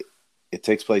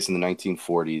takes place in the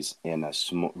 1940s in a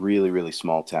really, really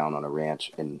small town on a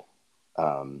ranch in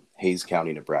Hayes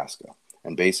County, Nebraska.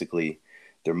 And basically,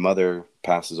 their mother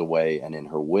passes away, and in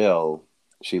her will,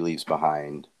 she leaves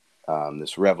behind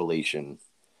this revelation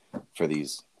for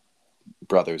these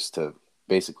brothers to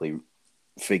basically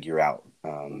figure out.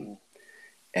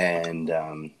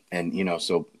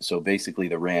 So basically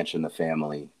the ranch and the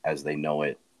family as they know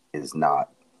it is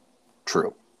not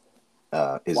true.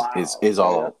 Is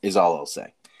all I'll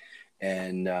say.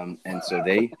 And so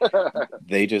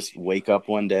they just wake up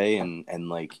one day and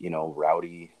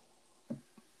rowdy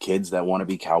kids that want to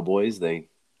be cowboys, they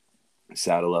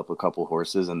saddle up a couple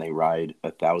horses and they ride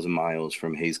 1,000 miles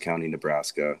from Hayes County,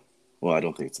 Nebraska. Well, I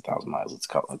don't think it's 1,000 miles. It's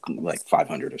like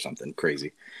 500 or something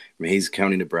crazy. From Hayes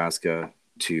County, Nebraska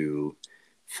to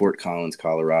Fort Collins,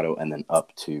 Colorado, and then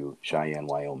up to Cheyenne,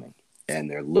 Wyoming. And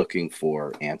they're looking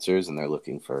for answers, and they're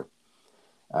looking for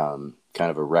kind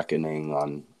of a reckoning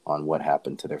on what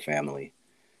happened to their family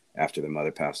after their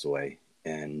mother passed away.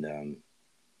 And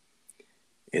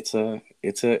it's a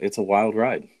wild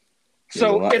ride.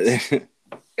 So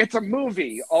it's a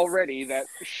movie already that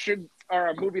should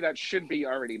be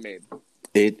already made.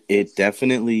 It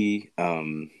definitely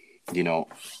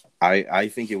I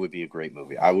think it would be a great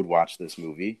movie. I would watch this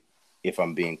movie if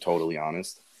I'm being totally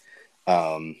honest.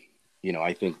 I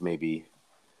think maybe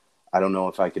I don't know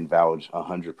if I can vouch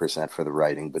 100% for the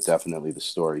writing, but definitely the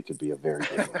story could be a very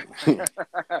good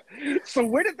one. So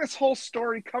where did this whole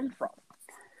story come from?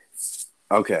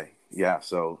 Okay, yeah.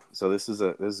 So this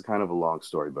is kind of a long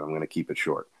story, but I'm going to keep it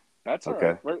short. That's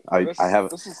okay. Right. I'm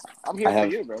here for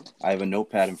you, man. I have a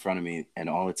notepad in front of me, and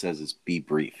all it says is "be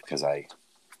brief" because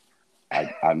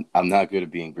I'm not good at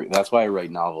being brief. That's why I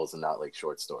write novels and not like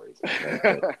short stories.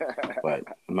 Okay? But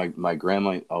my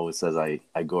grandma always says I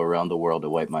go around the world to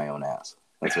wipe my own ass.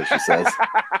 That's what she says.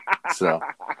 So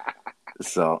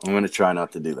I'm going to try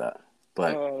not to do that.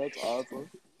 But that's awesome.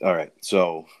 All right.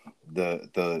 So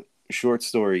the short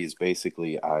story is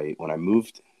basically when I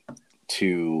moved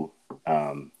to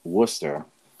Worcester.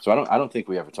 So I don't think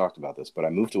we ever talked about this, but I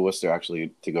moved to Worcester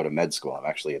actually to go to med school. I'm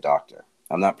actually a doctor.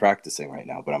 I'm not practicing right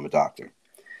now, but I'm a doctor.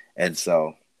 And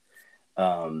so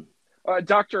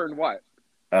doctor in what?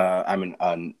 I'm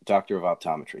a doctor of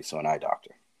optometry, so an eye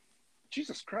doctor.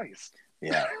 Jesus Christ.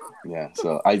 Yeah.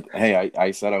 So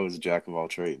I said I was a jack of all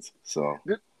trades. So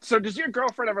does your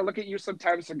girlfriend ever look at you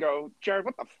sometimes and go, Jared,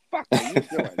 what the fuck are you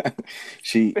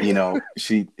doing?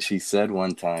 She said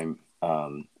one time,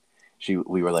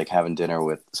 we were like having dinner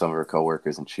with some of her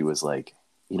coworkers, and she was like,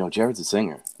 Jared's a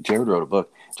singer. Jared wrote a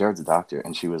book. Jared's a doctor.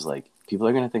 And she was like, people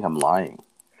are going to think I'm lying.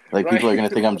 Like, right. People are going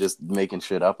to think I'm just making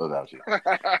shit up about you.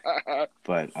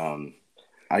 But,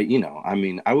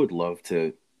 I would love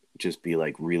to just be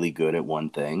like really good at one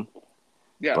thing.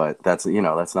 Yeah. But that's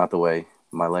not the way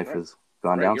my life has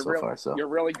gone down so far. So you're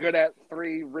really good at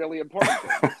 3 really important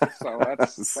things. So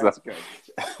that's good.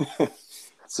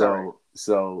 So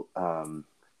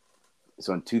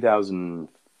in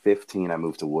 2015, I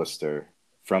moved to Worcester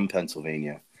from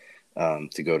Pennsylvania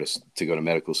to go to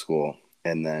medical school,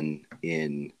 and then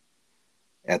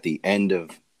at the end of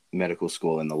medical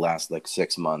school, in the last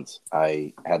 6 months,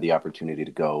 I had the opportunity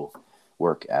to go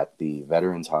work at the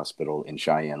Veterans Hospital in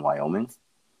Cheyenne, Wyoming,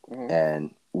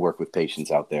 and work with patients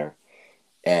out there.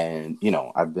 And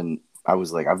I've been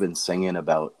singing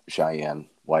about Cheyenne,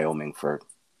 Wyoming for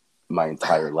my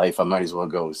entire life. I might as well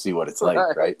go see what it's like,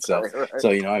 right? So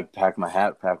I pack my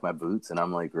hat, pack my boots, and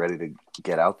I'm like ready to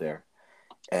get out there.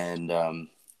 And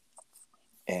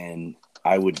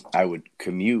I would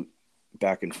commute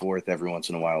back and forth every once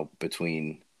in a while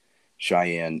between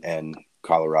Cheyenne and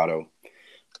Colorado,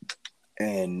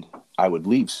 and I would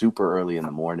leave super early in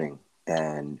the morning,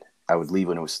 and I would leave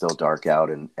when it was still dark out,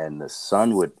 and the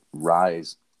sun would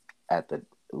rise at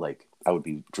I would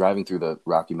be driving through the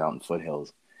Rocky Mountain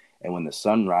foothills. And when the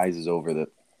sun rises over the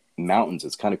mountains,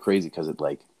 it's kind of crazy because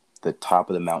the top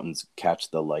of the mountains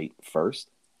catch the light first.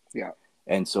 Yeah.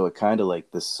 And so it kind of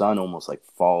the sun almost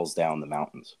falls down the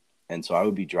mountains. And so I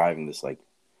would be driving this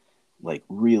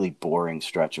really boring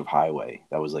stretch of highway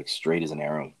that was straight as an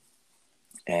arrow.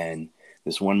 And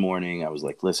this one morning I was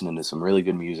listening to some really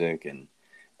good music, and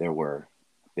there were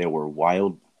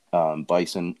wild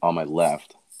bison on my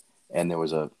left, and there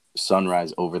was a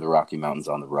sunrise over the Rocky Mountains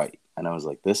on the right. And I was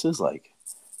like, this is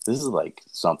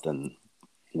something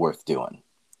worth doing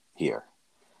here.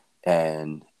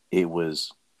 And it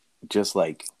was just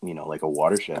a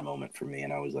watershed moment for me.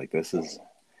 And I was like, this is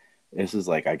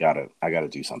I gotta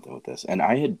do something with this. And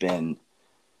I had been,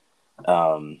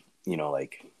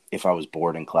 if I was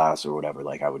bored in class or whatever,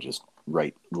 I would just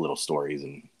write little stories.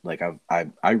 And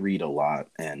I read a lot,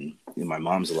 and my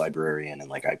mom's a librarian,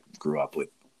 and I grew up with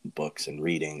books and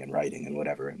reading and writing and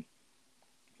whatever, and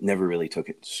never really took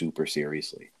it super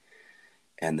seriously.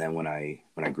 And then when I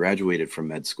graduated from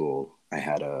med school, I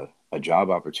had a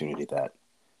job opportunity that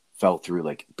fell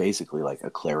through basically a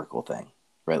clerical thing,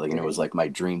 right? And it was my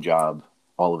dream job.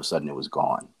 All of a sudden it was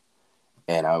gone.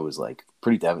 And I was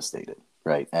pretty devastated,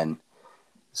 right? And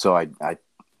so I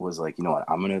was like, you know what,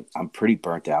 I'm pretty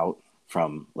burnt out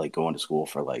from going to school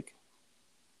for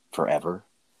forever.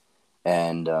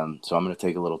 And so I'm going to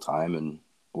take a little time and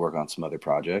work on some other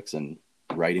projects. And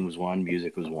writing was one,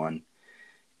 music was one.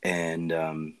 And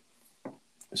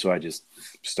so I just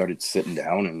started sitting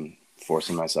down and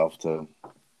forcing myself to,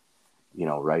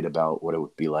 write about what it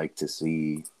would be like to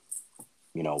see,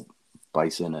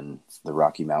 bison and the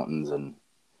Rocky Mountains, and,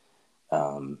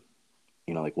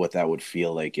 what that would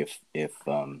feel like if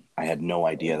I had no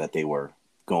idea that they were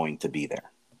going to be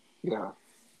there. Yeah.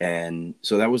 And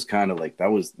so that was kind of that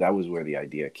was where the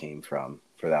idea came from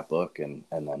for that book. And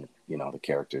then, the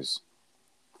characters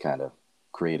kind of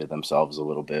created themselves a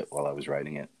little bit while I was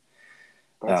writing it.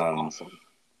 That's awesome.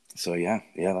 So yeah,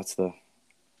 that's the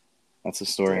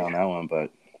story on that one.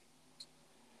 But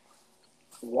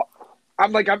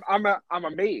I'm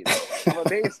amazed. I'm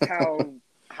amazed how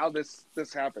how this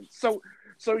happened. So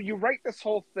you write this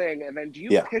whole thing, and then do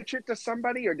you pitch it to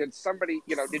somebody, or did somebody,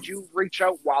 did you reach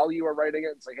out while you were writing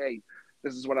it and say, hey,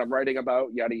 this is what I'm writing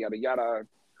about, yada, yada, yada,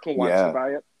 who wants to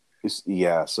buy it?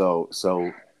 Yeah. So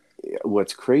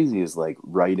what's crazy is like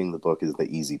writing the book is the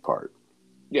easy part.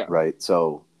 Yeah. Right.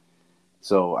 So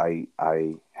I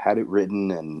had it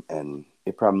written and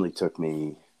it probably took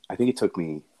me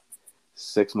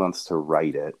 6 months to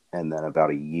write it, and then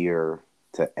about a year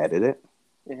to edit it.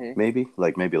 Mm-hmm. Maybe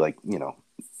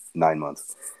 9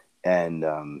 months. And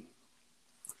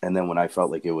then when I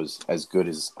felt like it was as good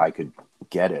as I could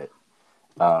get it,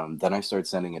 then I started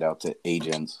sending it out to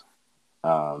agents,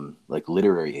 like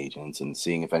literary agents, and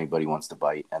seeing if anybody wants to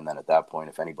bite. And then at that point,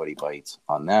 if anybody bites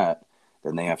on that,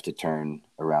 then they have to turn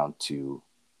around to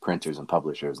printers and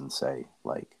publishers and say,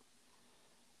 like,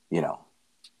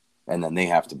 and then they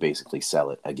have to basically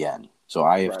sell it again. So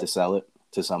I have to sell it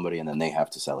to somebody, and then they have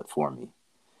to sell it for me,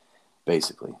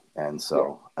 basically. And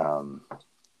so, I'm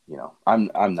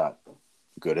not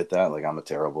good at that. Like, I'm a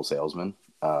terrible salesman.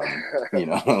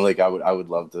 Like I would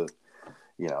love to,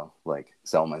 like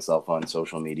sell myself on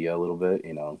social media a little bit,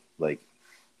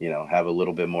 have a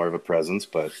little bit more of a presence,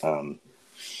 but, and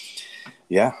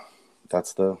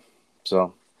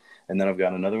then I've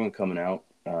got another one coming out,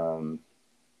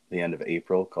 the end of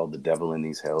April called The Devil in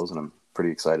These Hills. And I'm pretty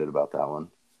excited about that one.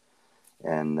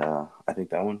 And, I think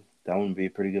that one would be a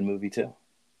pretty good movie too.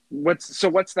 What's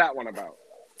that one about?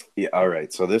 Yeah. All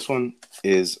right. So this one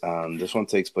is, this one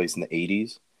takes place in the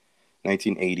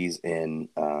 1980s in,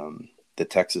 the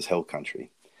Texas Hill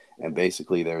Country. And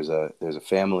basically there's a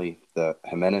family, the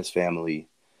Jimenez family,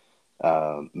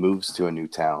 moves to a new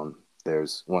town.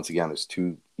 There's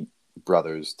two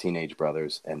brothers, teenage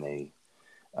brothers, and they,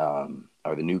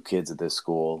 are the new kids at this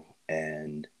school.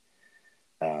 And,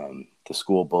 the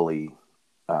school bully,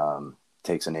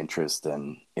 takes an interest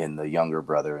in the younger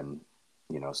brother and,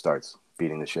 starts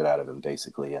beating the shit out of him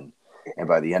basically. And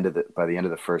by the end of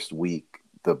the first week,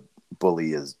 the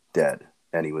bully is dead,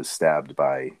 and he was stabbed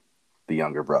by the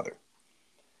younger brother.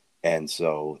 And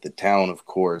so the town, of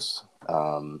course,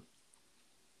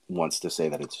 wants to say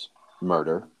that it's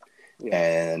murder. Yeah.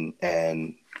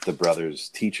 And the brother's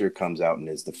teacher comes out in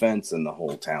his defense, and the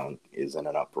whole town is in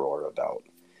an uproar about,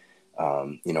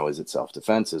 is it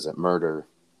self-defense? Is it murder?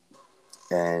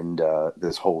 And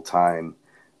this whole time,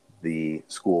 the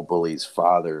school bully's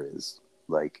father is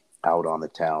like out on the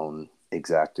town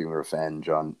exacting revenge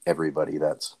on everybody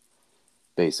that's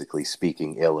basically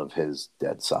speaking ill of his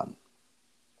dead son.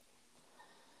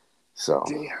 So,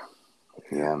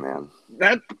 yeah, man.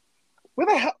 Where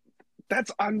the hell? That's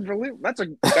unbelievable.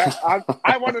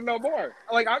 I want to know more.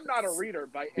 Like, I'm not a reader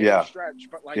by any stretch,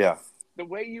 but like the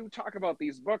way you talk about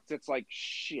these books, it's like,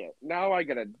 shit, now I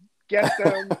gotta get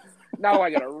them. Now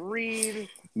I gotta read.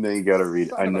 No, you gotta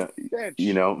read. I know.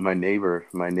 My neighbor,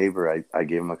 I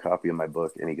gave him a copy of my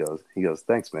book, and he goes,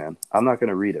 thanks, man. I'm not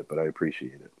gonna read it, but I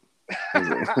appreciate it.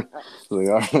 Like,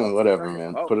 all right, whatever,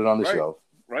 man. Put it on the shelf.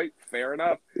 Right. Fair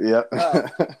enough. Yeah.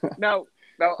 Now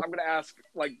I'm gonna ask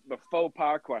like the faux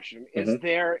pas question. Is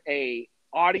there a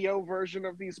audio version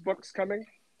of these books coming?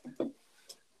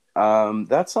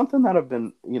 That's something that I've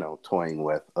been, toying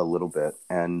with a little bit,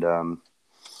 and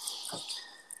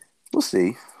we'll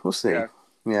see.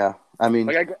 Yeah. I mean,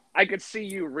 like I could see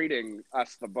you reading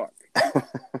us the book.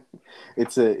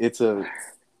 It's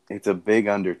a big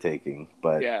undertaking,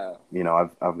 but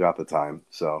I've got the time,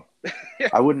 so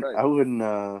I wouldn't.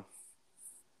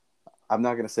 I'm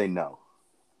not going to say no.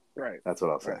 Right. That's what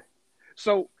I'll say.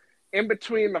 So, in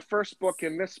between the first book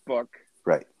and this book,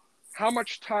 right? How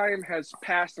much time has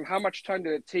passed, and how much time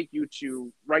did it take you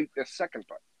to write this second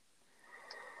book?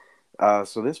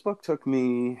 So this book took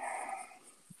me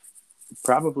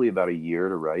probably about a year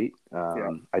to write.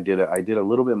 I did a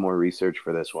little bit more research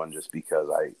for this one just because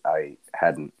I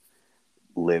hadn't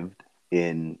lived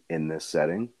in this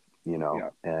setting,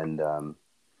 and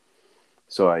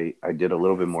so I did a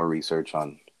little bit more research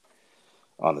on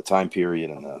the time period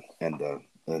and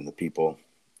the people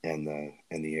and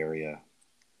the area.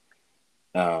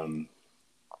 And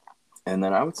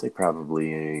then I would say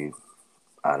probably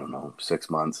 6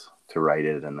 months to write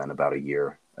it, and then about a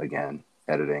year again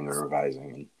editing or revising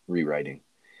and rewriting.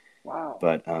 Wow.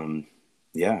 But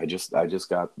I just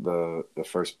got the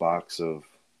first box of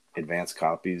advanced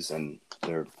copies, and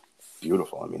they're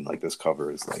beautiful. I mean, like, this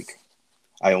cover is like,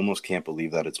 I almost can't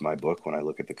believe that it's my book when I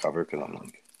look at the cover, because I'm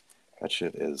like, that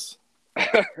shit is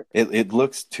it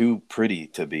looks too pretty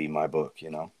to be my book,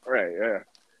 Right, yeah.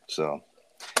 So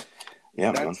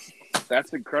man.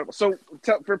 That's incredible. So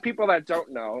for people that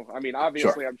don't know, I mean,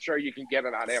 obviously, sure. I'm sure you can get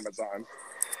it on Amazon.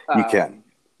 You can.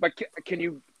 But can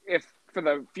you, if for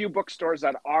the few bookstores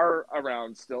that are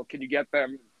around still, can you get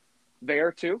them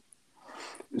there too?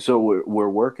 So we're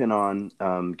working on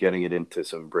getting it into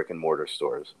some brick and mortar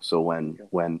stores. So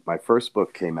when my first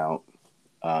book came out,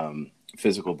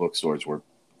 physical bookstores were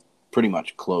pretty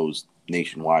much closed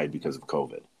nationwide because of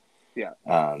COVID. Yeah.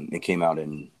 It came out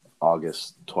in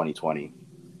August 2020,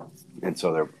 and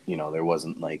so there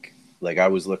wasn't like I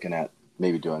was looking at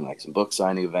maybe doing like some book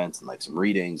signing events and like some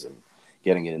readings and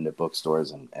getting it into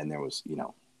bookstores, and there was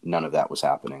none of that was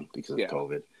happening because of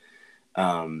COVID.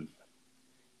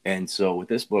 And so with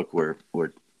this book, we're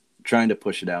trying to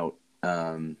push it out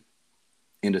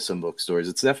into some bookstores.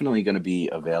 It's definitely going to be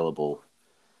available,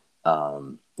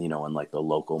 in like the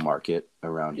local market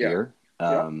around here.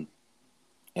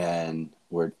 And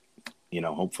we're,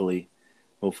 hopefully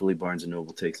Barnes and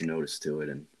Noble takes notice to it,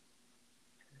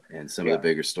 and some of the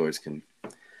bigger stores can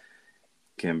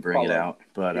bring it out.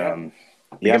 But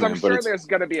because I'm sure there's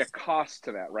going to be a cost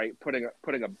to that, right? Putting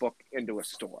a book into a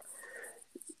store.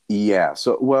 Yeah.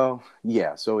 So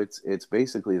it's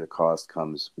basically the cost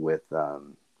comes with,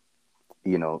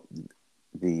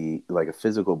 the like a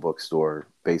physical bookstore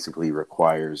basically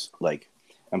requires, like,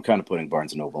 I'm kind of putting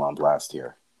Barnes and Noble on blast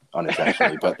here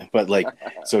unintentionally, but like,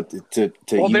 so to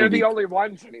well, they're the only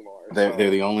ones anymore. They're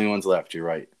the only ones left. You're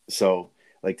right. So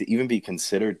like to even be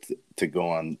considered to go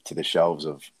on to the shelves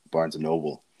of Barnes and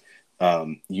Noble,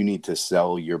 you need to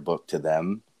sell your book to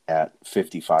them at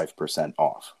 55%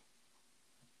 off.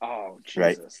 Oh,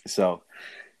 Jesus. Right.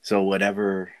 So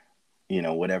whatever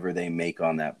they make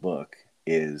on that book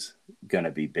is going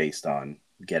to be based on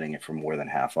getting it for more than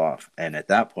half off. And at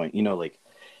that point, like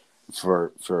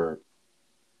for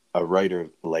a writer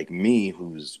like me,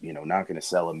 who's, not going to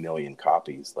sell 1 million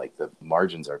copies, like the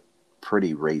margins are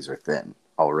pretty razor thin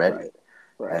already.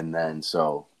 Right. And then,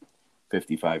 so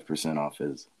 55% off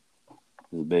is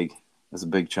a big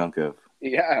chunk of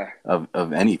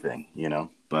anything,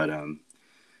 but,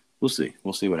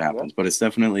 we'll see what happens, but it's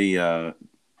definitely,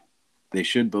 they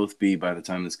should both be, by the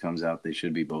time this comes out, they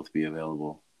should both be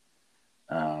available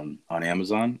on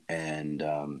Amazon, and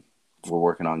we're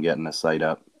working on getting a site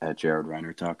up at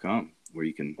jaredreinert.com where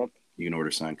you can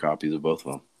order signed copies of both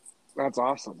of them. That's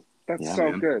awesome. That's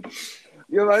good.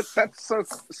 That's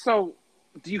so.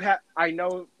 Do you have? I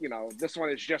know this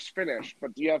one is just finished,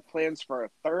 but do you have plans for a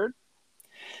third?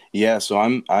 Yeah, so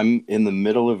I'm in the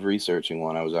middle of researching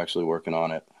one. I was actually working on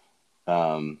it.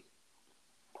 Right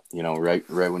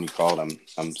when you called,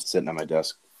 I'm sitting at my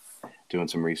desk doing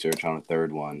some research on a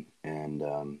third one, and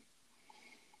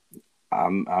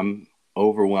I'm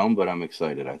overwhelmed, but I'm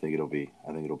excited. I think it'll be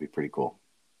pretty cool.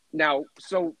 Now,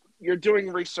 so you're doing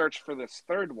research for this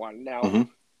third one. Now, mm-hmm.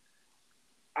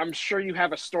 I'm sure you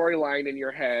have a storyline in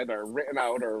your head, or written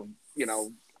out, or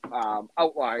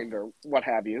outlined, or what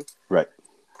have you. Right.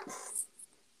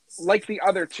 Like the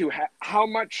other two, how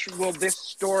much will this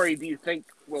story, do you think,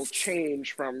 will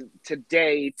change from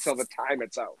today till the time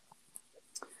it's out?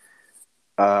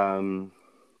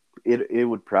 It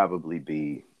would probably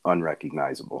be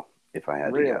unrecognizable if I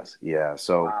had to guess. Yeah.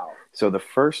 So the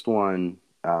first one,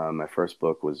 my first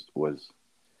book was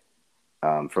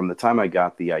from the time I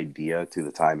got the idea to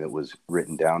the time it was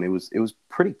written down, it was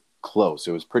pretty close.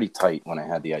 It was pretty tight when I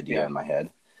had the idea in my head.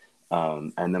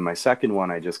 And then my second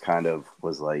one, I just kind of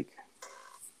was like,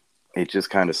 it just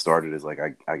kind of started as like,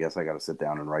 I guess I got to sit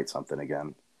down and write something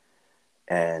again.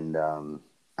 And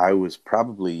I was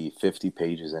probably 50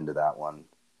 pages into that one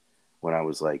when I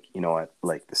was like, you know what,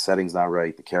 like the setting's not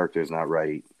right, the character's not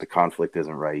right, the conflict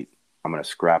isn't right. I'm going to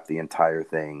scrap the entire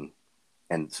thing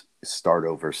and start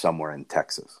over somewhere in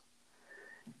Texas.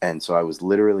 And so I was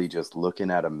literally just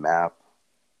looking at a map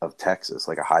of Texas,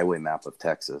 like a highway map of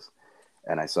Texas.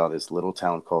 And I saw this little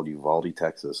town called Uvalde,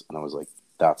 Texas. And I was like,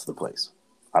 that's the place.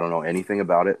 I don't know anything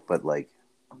about it, but like,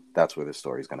 that's where this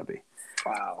story is going to be.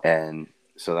 Wow. And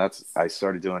so I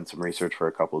started doing some research for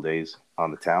a couple of days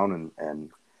on the town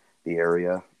and the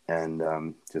area,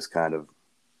 and just kind of,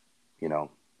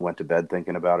 went to bed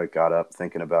thinking about it, got up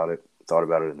thinking about it, thought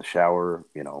about it in the shower,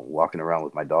 walking around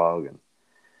with my dog, and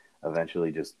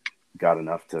eventually just got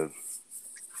enough to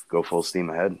go full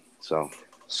steam ahead. So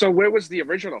where was the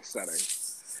original setting?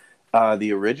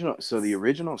 The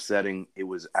original setting, it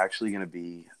was actually going to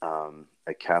be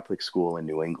a Catholic school in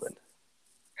New England.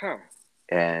 Huh.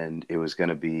 And it was going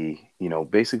to be,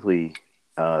 basically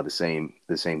the same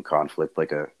conflict,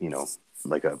 like a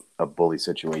bully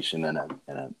situation and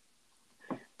a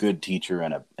good teacher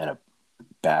and a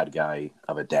bad guy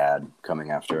of a dad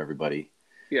coming after everybody.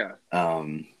 Yeah.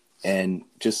 And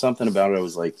just something about it, I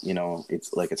was like,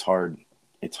 it's hard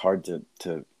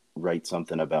to write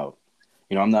something about,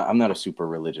 you know, I'm not a super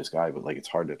religious guy, but like it's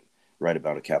hard to write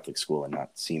about a Catholic school and not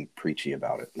seem preachy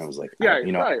about it. And I was like,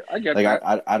 you know, right. I get like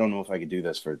that. I don't know if I could do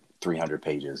this for 300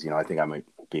 pages. You know, I think I might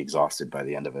be exhausted by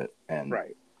the end of it. And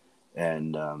right.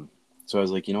 And so I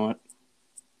was like, you know what?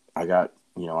 I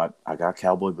got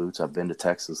cowboy boots. I've been to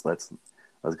Texas. Let's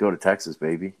go to Texas,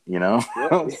 baby. You know?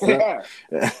 Yeah.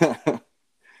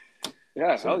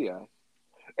 Yeah, so, hell yeah.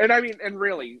 And I mean, and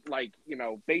really, like, you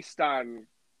know, based on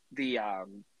the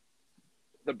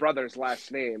brother's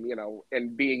last name, you know,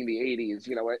 and being the 80s,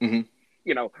 you know, mm-hmm.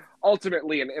 you know,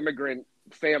 ultimately an immigrant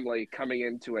family coming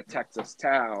into a Texas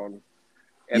town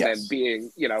and yes. then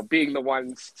being the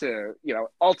ones to, you know,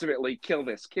 ultimately kill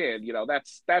this kid, you know,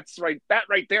 that's right. That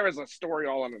right there is a story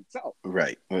all in itself.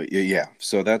 Right. Well, yeah.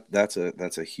 So that's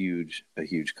a huge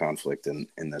conflict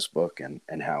in this book,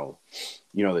 and how,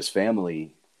 you know, this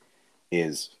family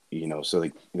is, you know, so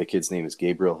the kid's name is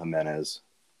Gabriel Jimenez,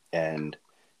 and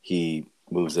he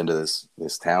moves into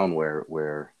this town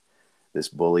where this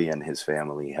bully and his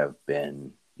family have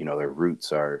been, you know, their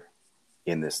roots are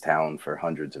in this town for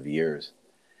hundreds of years.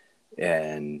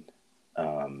 And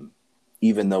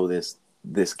even though this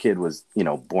kid was, you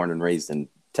know, born and raised in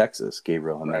Texas,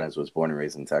 Gabriel Jimenez was born and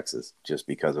raised in Texas, just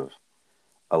because of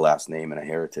a last name and a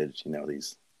heritage, you know,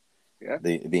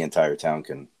 the entire town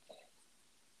can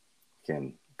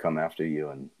come after you.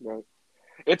 And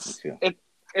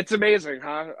it's amazing,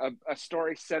 huh? A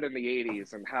story set in the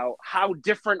 80s, and how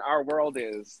different our world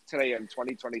is today in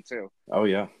 2022. Oh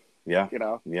yeah. You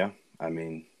know? Yeah. I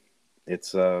mean,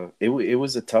 it's it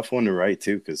was a tough one to write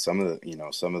too, because some of the you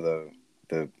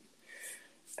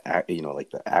know,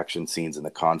 like the action scenes and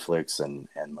the conflicts and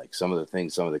like some of the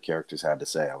things some of the characters had to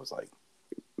say, I was like,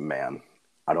 man,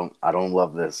 I don't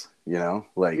love this, you know,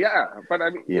 like, yeah, but I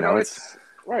mean, you know, it's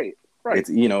right.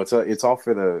 It's, you know, it's all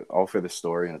for the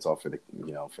story, and it's all for the,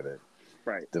 you know, for the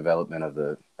development of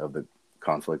the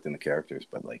conflict and the characters,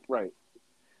 but like,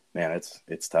 man,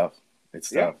 it's tough. It's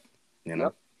tough, you know.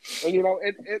 Yep. And you know,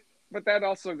 it but that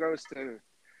also goes to,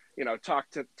 you know, talk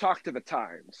to the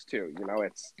times too. You know,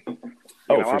 it's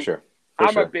for sure.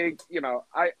 I'm a big, you know,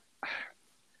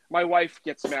 my wife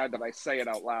gets mad that I say it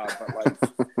out loud, but like,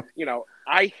 you know,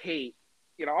 I hate,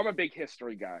 you know, I'm a big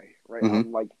history guy, right? Mm-hmm.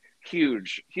 I'm like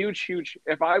huge.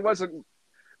 If I wasn't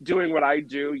doing what I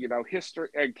do, you know, history,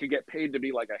 and could get paid to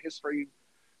be like a history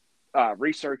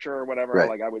researcher or whatever,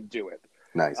 like I would do it.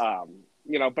 Nice.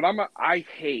 You know, but I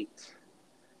hate,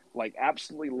 like,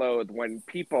 absolutely loathe when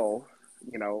people,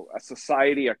 you know, a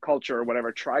society, a culture, or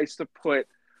whatever, tries to put,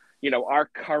 you know, our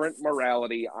current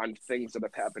morality on things that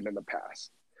have happened in the past.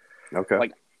 Okay.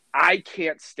 Like, I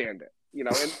can't stand it, you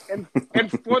know,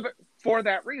 and for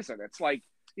that reason, it's like,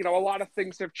 you know, a lot of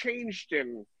things have changed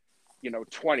in, you know,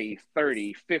 20,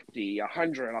 30, 50,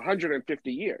 100,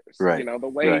 150 years. Right. You know, the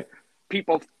way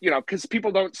people, you know, because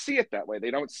people don't see it that way. They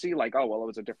don't see like, oh, well, it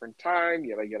was a different time,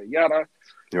 yada, yada, yada.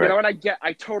 Right. You know, and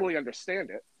I totally understand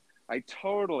it. I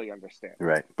totally understand it.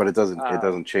 Right. But it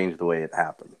doesn't change the way it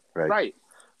happened. Right.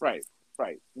 Right.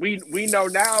 We know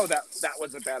now that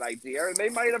was a bad idea, and they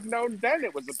might have known then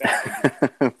it was a bad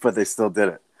idea. But they still did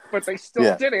it. But they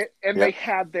still did it, and they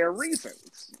had their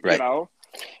reasons. You know,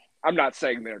 I'm not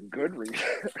saying they're good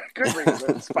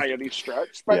reasons by any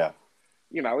stretch, but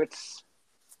you know, it's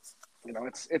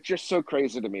just so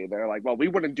crazy to me. They're like, well, we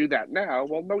wouldn't do that now.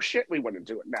 Well, no shit, we wouldn't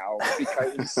do it now,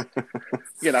 because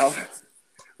you know,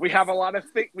 we have a lot of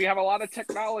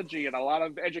technology and a lot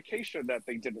of education that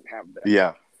they didn't have then.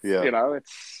 Yeah. You know,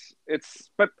 it's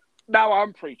but now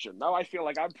I'm preaching. Now I feel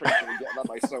like I'm preaching and getting on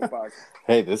my soapbox.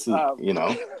 Hey, this is, you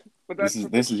know, but this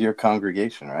is your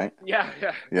congregation, right? Yeah.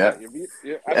 At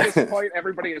this point,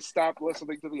 everybody has stopped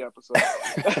listening to the episode.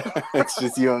 It's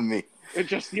just you and me. It's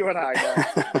just you and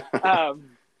I.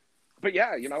 But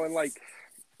yeah, you know, and like,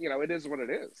 you know, it is what it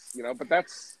is, you know, but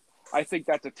I think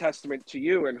that's a testament to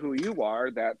you and who you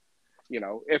are, that, you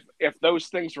know, if those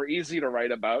things were easy to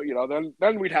write about, you know,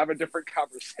 then we'd have a different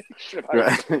conversation.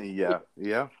 Right.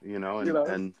 Yeah. You know,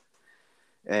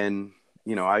 and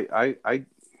you know, I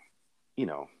you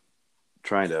know,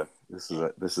 trying to, this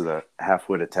is a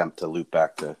half-wit attempt to loop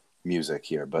back to music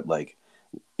here, but like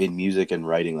in music and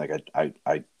writing, like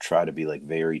I try to be like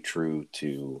very true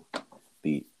to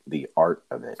the art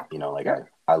of it, you know, like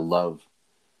I love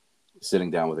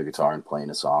sitting down with a guitar and playing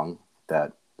a song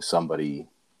that somebody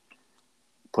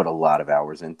put a lot of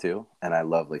hours into, and I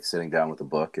love like sitting down with a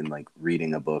book and like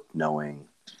reading a book knowing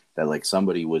that like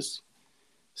somebody was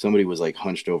like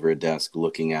hunched over a desk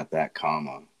looking at that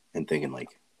comma and thinking like,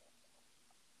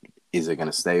 is it going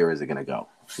to stay or is it going to go,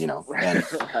 you know? And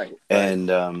and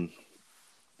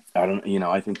I don't, you know,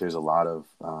 I think there's a lot of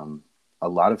a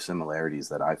lot of similarities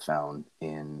that I found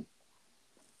in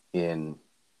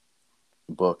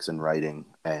books and writing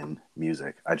and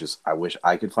music. I wish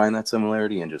I could find that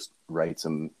similarity and just write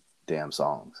some damn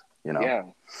songs, you know? Yeah.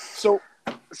 So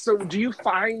do you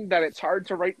find that it's hard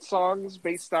to write songs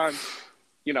based on,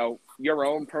 you know, your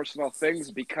own personal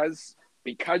things because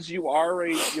you are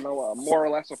a more or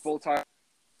less a full-time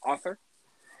author?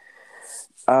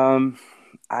 I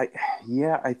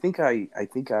think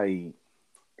I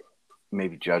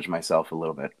maybe judge myself a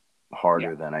little bit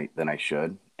harder than I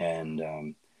should.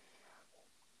 And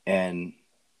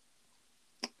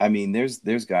I mean,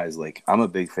 there's guys like, I'm a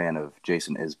big fan of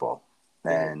Jason Isbell,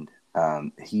 and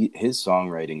his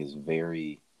songwriting is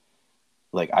very,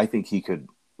 like, I think he could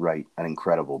write an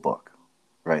incredible book,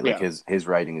 right? Like his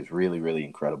writing is really, really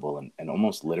incredible and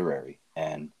almost literary.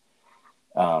 And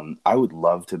I would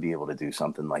love to be able to do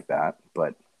something like that,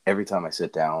 but every time I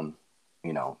sit down,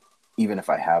 you know, even if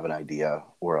I have an idea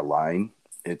or a line,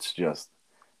 it's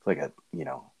like a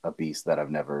beast that I've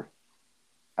never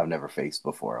faced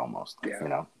before, almost. You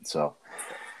know, so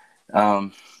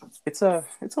it's a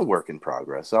work in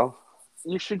progress.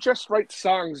 You should just write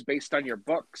songs based on your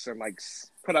books and like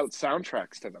put out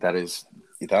soundtracks to them.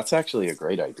 That's actually a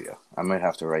great idea. I might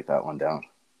have to write that one down.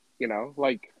 You know,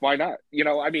 like, why not? You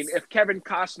know, I mean, if Kevin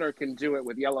Costner can do it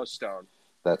with Yellowstone.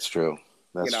 That's true.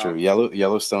 That's true.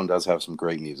 Yellowstone does have some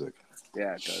great music.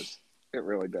 Yeah, it does. It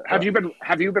really does. Have you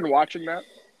been watching that?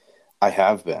 I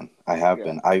have been. I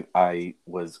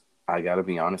gotta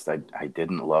be honest, I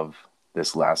didn't love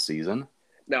this last season.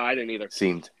 No, I didn't either.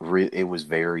 It was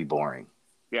very boring.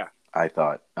 Yeah. I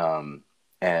thought,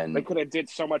 and they could have did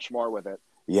so much more with it.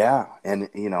 Yeah. And,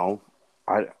 you know,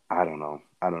 I don't know.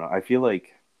 I feel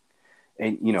like,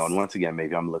 and, you know, and once again,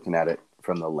 maybe I'm looking at it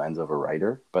from the lens of a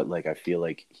writer, but like, I feel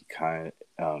like he kind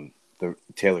of, the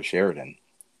Taylor Sheridan,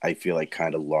 I feel like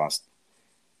kind of lost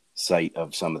sight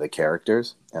of some of the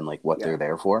characters and like what they're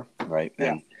there for. Right.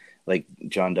 Yeah. And like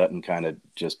John Dutton kind of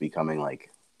just becoming like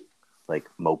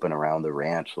moping around the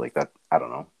ranch like that. I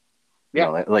don't know. Yeah.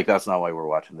 You know, like that's not why we're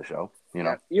watching the show, you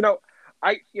know? Yeah.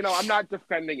 I'm not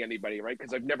defending anybody, right?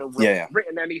 Because I've never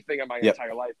written anything in my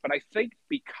entire life. But I think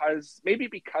because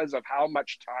of how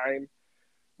much time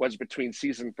was between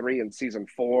season 3 and season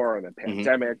 4 and the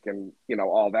pandemic and, you know,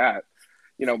 all that,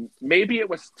 you know, maybe it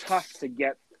was tough to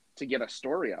get a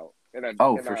story out.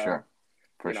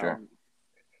 For sure.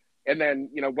 And then,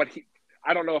 you know,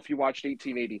 I don't know if you watched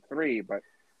 1883, but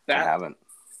I haven't.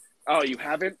 Oh, you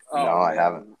haven't? Oh, no, I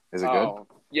haven't. Is it good?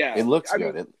 Yeah. It looks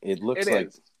good. It looks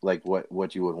like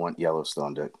what you would want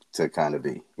Yellowstone to kind of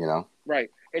be, you know?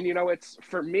 Right. And, you know, it's,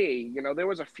 for me, you know, there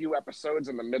was a few episodes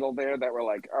in the middle there that were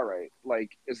like, all right,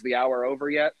 like, is the hour over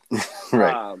yet?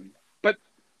 Right. But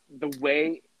the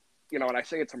way, you know, and I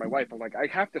say it to my wife, I'm like, I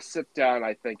have to sit down,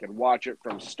 I think, and watch it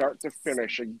from start to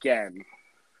finish again,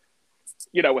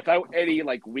 you know, without any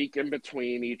like week in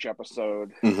between each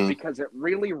episode, because it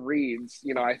really reads,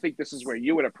 you know, I think this is where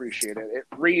you would appreciate it. It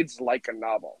reads like a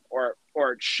novel or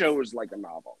it shows like a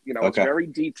novel, you know, It's very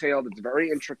detailed. It's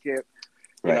very intricate.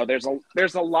 You know, there's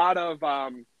a lot of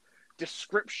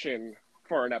description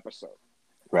for an episode.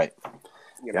 Right.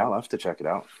 You know? I'll have to check it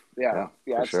out. Yeah.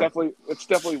 It's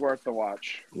definitely worth the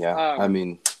watch. Yeah. I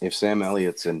mean, if Sam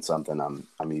Elliott's in something,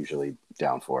 I'm usually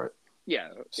down for it. Yeah.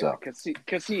 So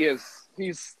because he's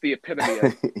the epitome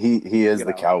of he is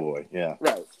the cowboy. Yeah.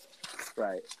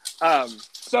 Right.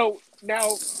 So now,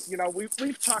 you know,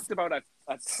 we've talked about a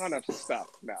ton of stuff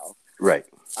now. Right.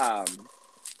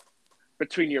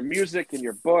 Between your music and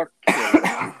your book,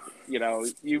 and, you know,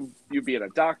 you being a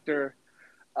doctor,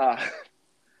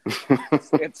 we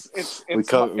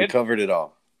covered it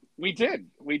all. We did,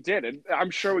 and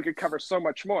I'm sure we could cover so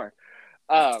much more.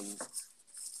 But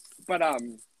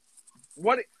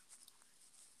what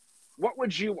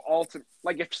would you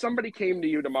like if somebody came to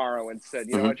you tomorrow and said,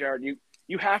 you know what, Jared,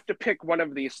 you have to pick one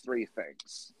of these 3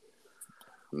 things.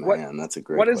 Man, that's a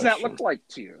great What does question. that look like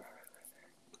to you?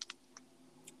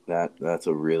 That's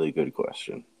a really good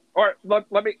question. Or let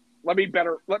me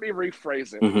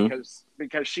rephrase it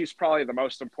because she's probably the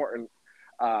most important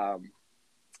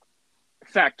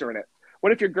factor in it.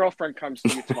 What if your girlfriend comes to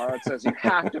you tomorrow and says you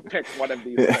have to pick one of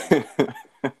these things?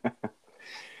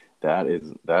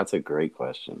 That's a great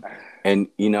question. And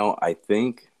you know, I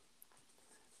think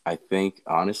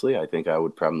honestly, I think I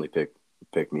would probably pick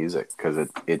music because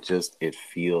it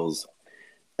feels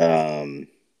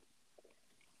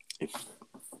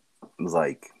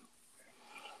like,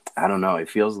 I don't know, it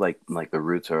feels like the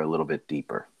roots are a little bit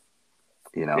deeper,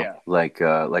 you know? Yeah. Like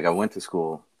I went to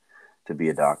school to be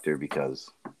a doctor because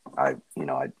I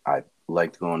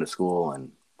liked going to school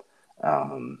and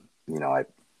you know, I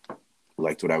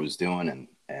liked what I was doing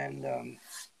and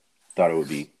thought it would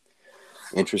be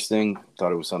interesting,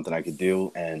 thought it was something I could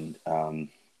do. And,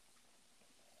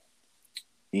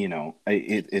 you know,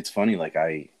 it's funny. Like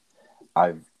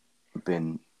I've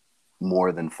been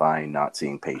more than fine not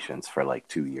seeing patients for like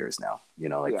 2 years now, you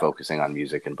know, like focusing on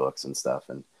music and books and stuff.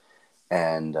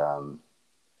 And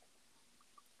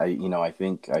I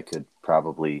think I could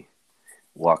probably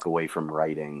walk away from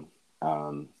writing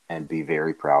and be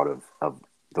very proud of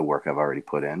the work I've already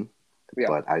put in. Yeah.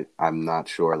 But I'm not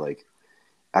sure, like,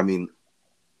 I mean,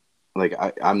 like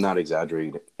I'm not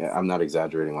exaggerating. I'm not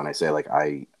exaggerating when I say like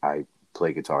I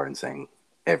play guitar and sing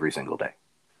every single day.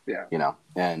 Yeah. You know,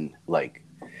 and like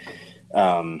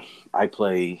I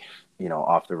play, you know,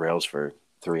 off the rails for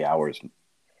 3 hours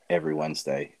every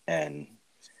Wednesday, and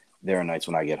there are nights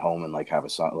when I get home and like have a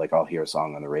song, like I'll hear a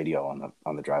song on the radio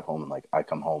on the drive home, and like I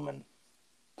come home and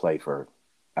play for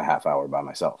a half hour by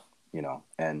myself, you know,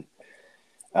 and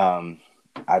I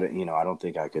don't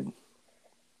think I could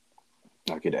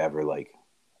ever like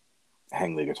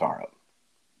hang the guitar up,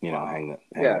 you know, hang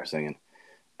up singing.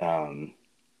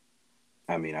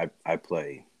 I mean, I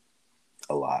play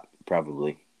a lot,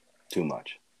 probably too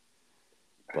much,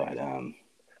 but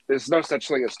there's no such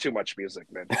thing as too much music,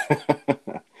 man.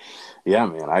 Yeah,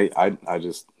 man. I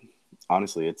just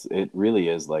honestly, it really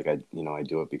is like I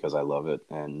do it because I love it,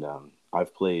 and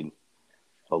I've played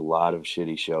a lot of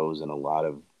shitty shows and a lot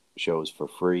of shows for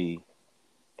free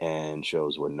and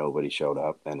shows where nobody showed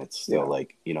up, and it's still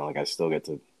like, you know, like I still get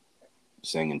to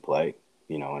sing and play,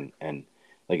 you know, and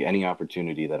like any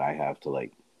opportunity that I have to,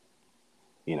 like,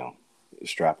 you know,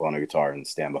 strap on a guitar and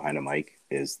stand behind a mic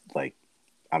is like,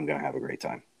 I'm going to have a great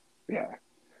time. Yeah.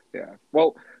 Yeah.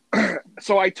 Well,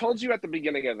 so I told you at the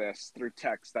beginning of this through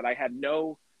text that I had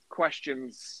no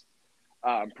questions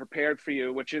prepared for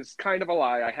you, which is kind of a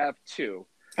lie. I have two.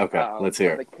 Okay, let's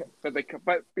hear it.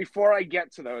 But before I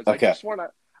get to those, okay.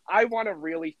 I want to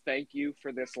really thank you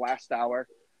for this last hour.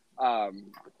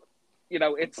 You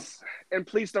know, and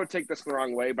please don't take this the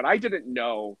wrong way, but I didn't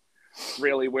know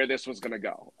really where this was going to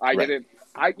go. I don't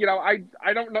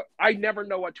know. I never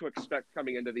know what to expect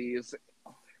coming into these.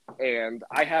 And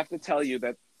I have to tell you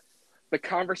that the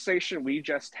conversation we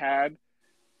just had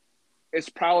is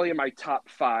probably in my top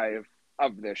 5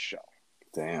 of this show.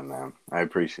 Damn, man. I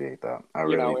appreciate that. I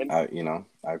appreciate that.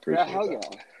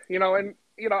 You know, and,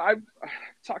 you know, I've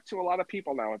talked to a lot of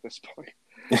people now at this point.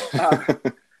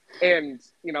 And,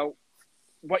 you know,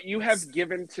 what you have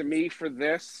given to me for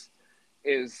this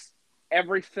is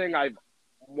everything I've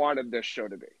wanted this show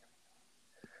to be.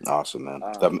 Awesome, man.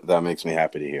 That makes me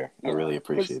happy to hear. I really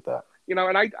appreciate that. You know,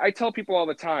 and I tell people all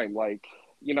the time, like,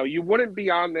 you know, you wouldn't be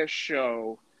on this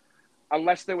show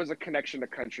unless there was a connection to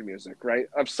country music, right?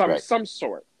 Of some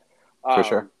sort. For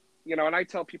sure. You know, and I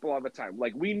tell people all the time,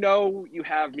 like, we know you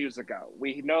have music out.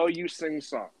 We know you sing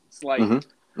songs. Like,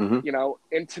 you know,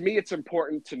 and to me, it's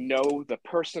important to know the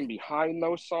person behind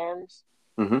those songs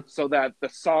so that the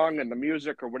song and the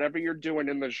music or whatever you're doing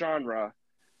in the genre,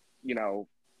 you know,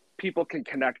 people can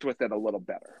connect with it a little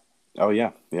better. Oh,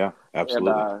 yeah. Yeah,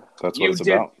 absolutely. And, that's what it's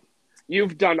about.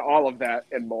 You've done all of that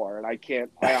and more, and I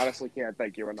honestly can't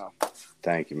thank you enough.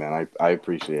 Thank you, man. I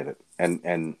appreciate it.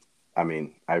 And I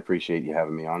mean, I appreciate you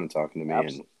having me on and talking to me.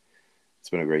 Absolutely. And it's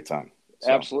been a great time.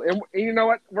 So. Absolutely. And you know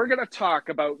what? We're going to talk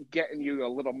about getting you a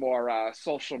little more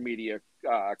social media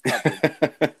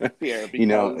coverage here. You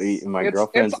know, my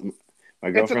girlfriend's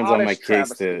on my case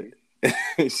to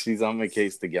she's on my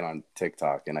case to get on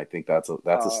TikTok, and I think that's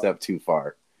a step too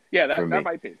far. Yeah, that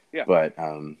might be. Yeah. But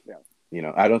you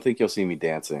know, I don't think you'll see me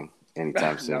dancing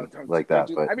anytime soon like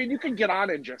that. But I mean, you can get on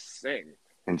and just sing.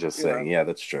 And just sing. Yeah,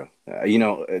 that's true. You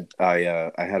know,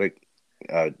 I had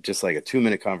just like a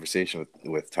 2-minute conversation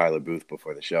with Tyler Booth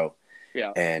before the show.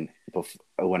 Yeah. And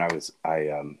when I was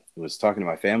talking to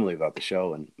my family about the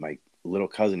show, and my little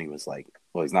cousin, he was like,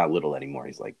 well, he's not little anymore.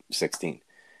 He's like 16.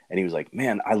 And he was like,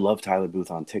 man, I love Tyler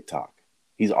Booth on TikTok.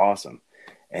 He's awesome.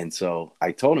 And so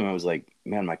I told him, I was like,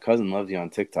 man, my cousin loves you on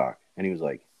TikTok. And he was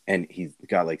like, and he's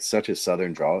got like such a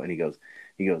Southern drawl. And he goes,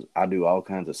 I do all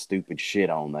kinds of stupid shit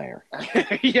on there.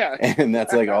 Yeah. And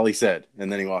that's like all he said.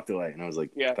 And then he walked away. And I was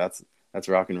like, yeah, that's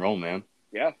rock and roll, man.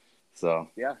 Yeah. So,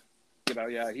 yeah. You know,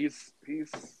 yeah, he's,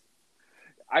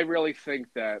 I really think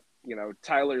that, you know,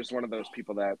 Tyler's one of those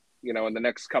people that, you know, in the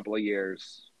next couple of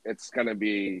years, it's going to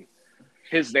be,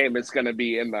 his name is going to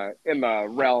be in the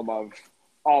realm of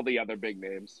all the other big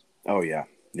names. Oh yeah.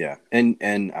 Yeah. And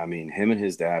I mean, him and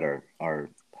his dad are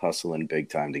hustling big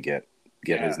time to get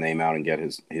his name out and get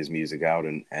his music out.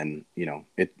 And, you know,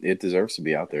 it deserves to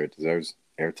be out there. It deserves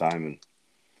airtime.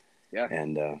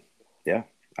 And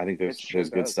I think there's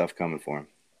good stuff coming for him.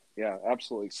 Yeah,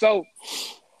 absolutely. So,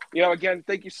 again,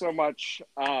 thank you so much.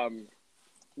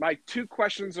 My 2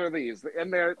 questions are these,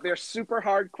 and they're super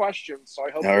hard questions, so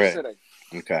I hope you're sitting.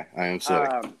 Okay, I am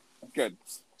sitting. Good.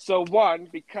 So, 1,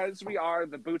 because we are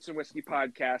the Boots and Whiskey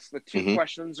podcast, the 2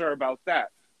 questions are about that.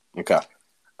 Okay.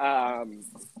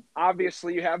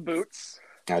 Obviously, you have boots.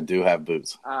 I do have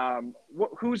boots.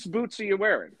 Whose boots are you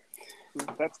wearing?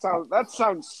 That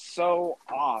sounds so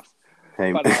off.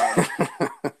 Hey, but,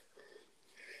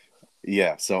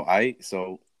 yeah. So I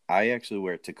actually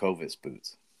wear Tecovas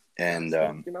boots, and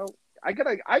I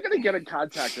gotta get in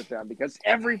contact with them because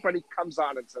everybody comes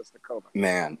on and says Tecova.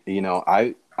 Man,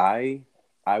 I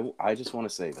just want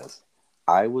to say this.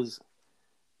 I was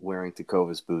wearing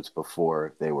Tecovas boots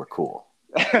before they were cool,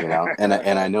 and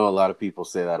I know a lot of people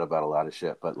say that about a lot of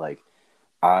shit, but like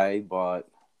I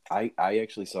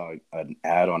actually saw an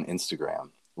ad on Instagram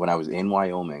when I was in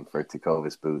Wyoming for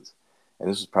Tecovas boots, and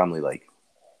this was probably like,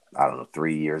 I don't know, 4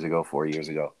 years ago,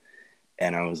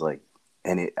 and I was like,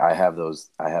 I have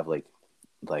like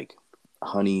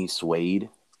honey suede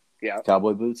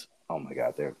cowboy boots. Oh my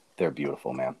God, they're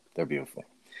beautiful, man. They're beautiful.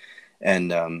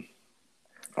 And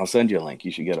I'll send you a link.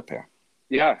 You should get a pair.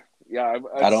 Yeah.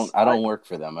 I don't work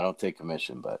for them. I don't take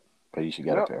commission, but you should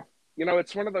get a pair.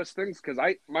 It's one of those things because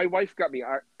my wife got me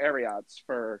Ariats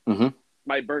for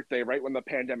my birthday right when the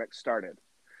pandemic started.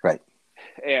 Right.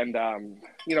 And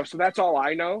so that's all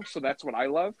I know. So that's what I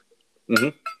love.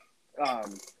 But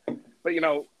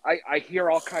I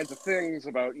hear all kinds of things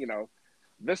about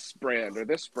this brand or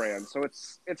this brand. So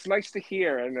it's nice to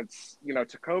hear, and it's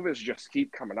Tecovas just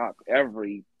keep coming up.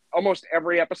 Almost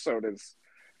every episode is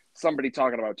somebody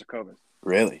talking about Tecovas.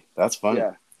 Really? That's fun.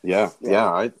 Yeah.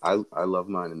 I love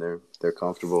mine, and they're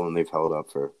comfortable, and they've held up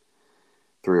for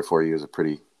 3 or 4 years of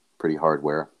pretty hard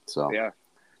wear. So yeah.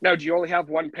 Now, do you only have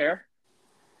one pair?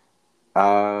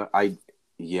 So I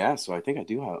think I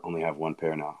do only have one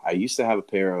pair now. I used to have a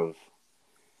pair of,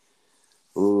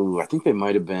 I think they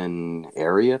might have been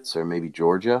Ariats or maybe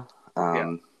Georgia.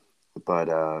 But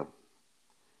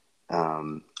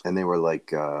and they were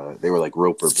like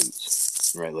roper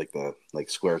boots, right? Like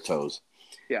square toes.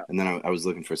 Yeah. And then I was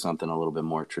looking for something a little bit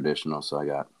more traditional, so I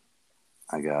got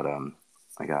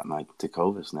my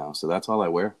Tecovas now. So that's all I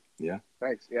wear. Yeah.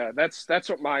 Thanks. Yeah, that's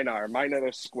what mine are. Mine are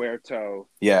the square toe.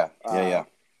 Yeah. And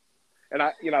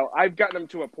I've gotten them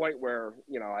to a point where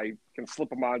I can slip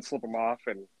them on, slip them off,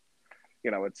 and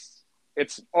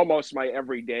it's almost my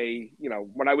everyday.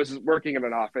 When I was working in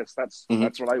an office, that's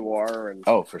what I wore. And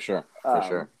for sure.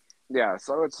 Yeah,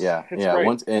 so it's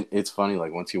great. And it's funny,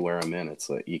 like once you wear them in, it's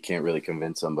like you can't really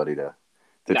convince somebody to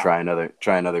try another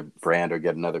brand or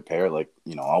get another pair. Like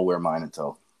I'll wear mine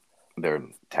until they're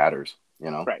in tatters.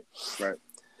 Right.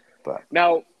 But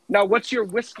now, what's your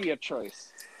whiskey of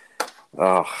choice?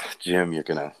 Oh, Jim, you're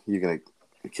gonna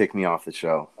kick me off the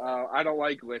show. I don't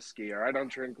like whiskey, or I don't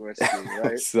drink whiskey.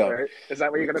 Right? Right? Is that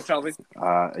what you're gonna tell me?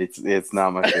 It's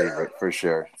not my favorite for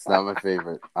sure. It's not my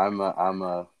favorite. I'm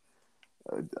a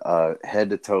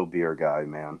head to toe beer guy,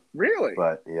 man. Really?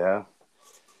 But yeah.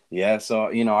 So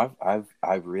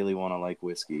I really want to like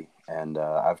whiskey, and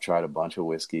I've tried a bunch of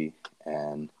whiskey,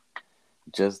 and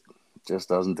just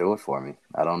doesn't do it for me.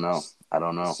 I don't know.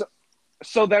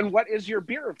 So then, what is your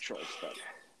beer of choice then?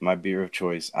 My beer of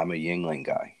choice, I'm a Yuengling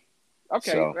guy.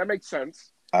 Okay, so that makes sense.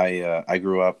 I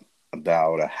grew up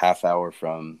about a half hour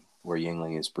from where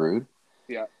Yuengling is brewed.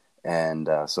 Yeah. And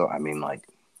so I mean, like,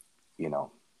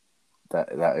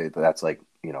 that's like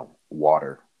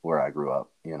water where I grew up.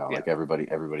 Like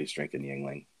everybody's drinking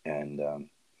Yuengling, and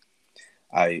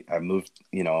I moved.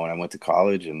 When I went to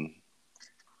college, and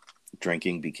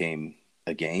drinking became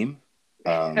a game.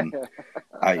 I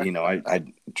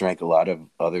drank a lot of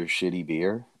other shitty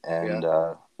beer, and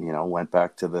went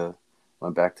back to the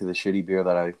shitty beer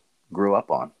that I grew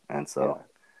up on, and so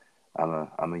I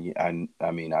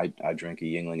drink a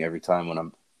Yuengling every time when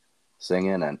I'm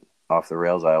singing, and off the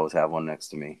rails I always have one next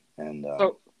to me, and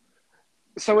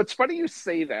so it's funny you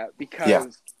say that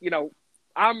because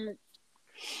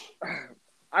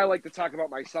I like to talk about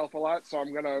myself a lot, so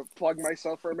I'm gonna plug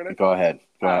myself for a minute. Go ahead.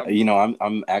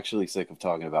 I'm actually sick of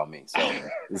talking about me.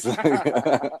 So,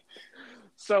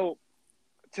 so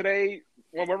today,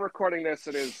 when we're recording this,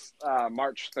 it is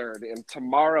March 3rd, and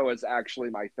tomorrow is actually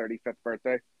my 35th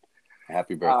birthday.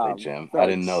 Happy birthday, Jim! I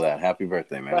didn't know that. Happy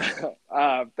birthday, man!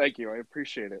 Thank you. I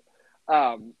appreciate it.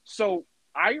 So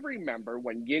I remember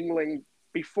when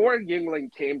before Yuengling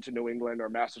came to New England or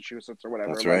Massachusetts or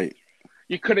whatever. That's right.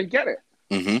 You couldn't get it.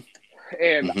 Mm-hmm.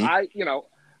 And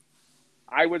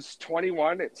I was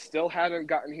 21. It still hadn't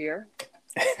gotten here.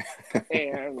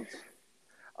 And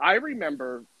I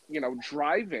remember,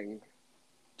 driving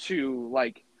to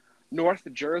like North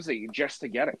Jersey just to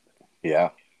get it. Yeah.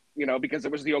 You know, because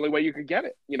it was the only way you could get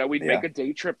it. You know, we'd make a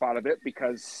day trip out of it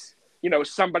because, you know,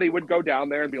 somebody would go down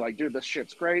there and be like, dude, this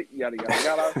shit's great, yada, yada,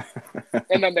 yada.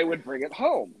 And then they would bring it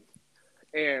home.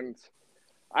 And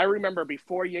I remember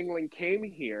before Yuengling came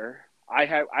here,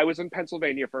 I was in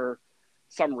Pennsylvania for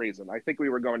some reason. I think we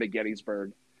were going to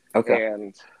Gettysburg. Okay.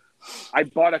 And I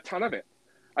bought a ton of it.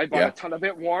 I bought a ton of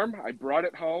it warm. I brought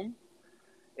it home.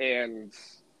 And,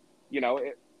 you know,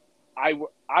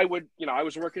 I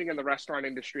was working in the restaurant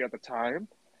industry at the time.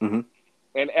 Mm-hmm.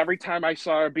 And every time I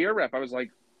saw a beer rep, I was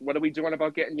like, what are we doing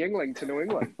about getting Yuengling to New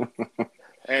England?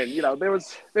 And, you know,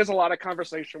 there's a lot of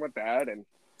conversation with that. And,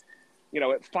 you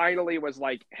know, it finally was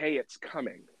like, hey, it's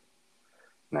coming.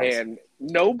 Nice. And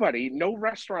no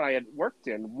restaurant I had worked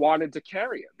in wanted to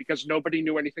carry it because nobody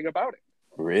knew anything about it.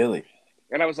 Really?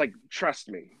 And I was like, trust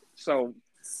me. So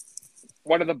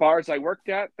one of the bars I worked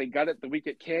at, they got it the week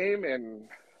it came, and,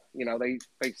 you know, they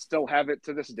still have it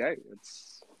to this day.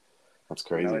 That's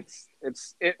crazy. You know,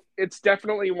 it's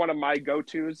definitely one of my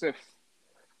go-tos if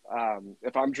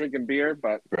I'm drinking beer,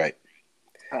 but right.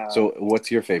 So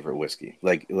what's your favorite whiskey?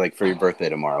 Like for your birthday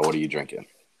tomorrow, what are you drinking?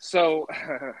 So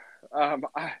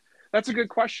that's a good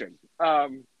question.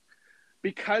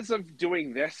 Because of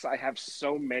doing this, I have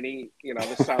so many, you know,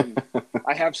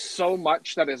 I have so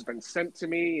much that has been sent to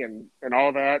me and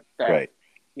all that, right.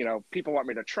 You know, people want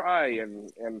me to try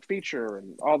and feature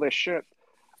and all this shit.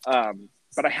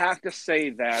 But I have to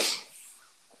say that,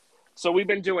 so we've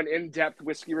been doing in-depth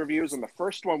whiskey reviews, and the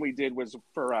first one we did was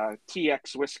for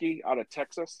TX Whiskey out of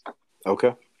Texas.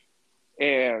 Okay.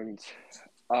 And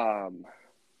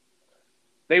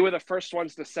they were the first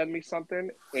ones to send me something,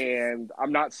 and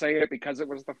I'm not saying it because it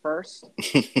was the first,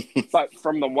 but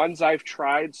from the ones I've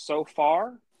tried so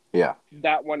far,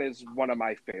 that one is one of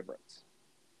my favorites.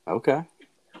 Okay.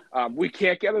 We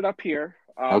can't get it up here.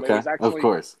 Okay, of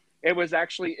course. It was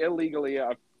actually illegally,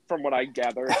 from what I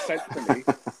gather, sent to me.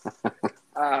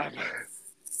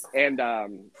 That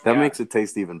makes it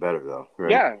taste even better, though, right?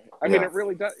 Yeah, I mean, it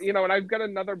really does. You know, and I've got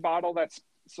another bottle that's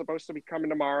supposed to be coming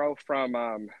tomorrow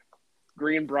from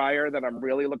Greenbrier that I'm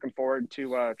really looking forward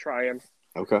to trying.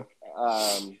 Okay.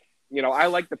 You know, I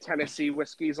like the Tennessee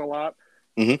whiskeys a lot.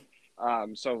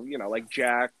 Mm-hmm. So, you know, like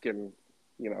Jack and,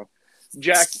 you know,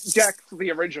 Jack's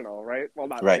the original, right? Well,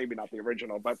 maybe not the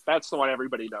original, but that's the one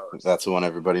everybody knows. That's the one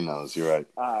everybody knows. You're right.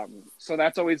 So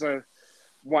that's always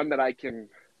one that I can,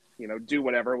 you know, do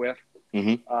whatever with.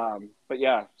 Mm-hmm. But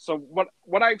yeah, so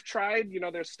what I've tried, you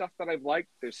know, there's stuff that I've liked.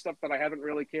 There's stuff that I haven't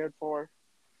really cared for.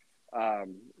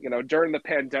 You know, during the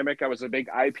pandemic, I was a big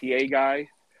IPA guy,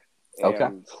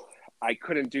 and I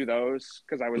couldn't do those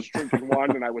because I was drinking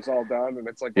one and I was all done. And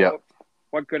it's like, well,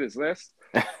 what good is this?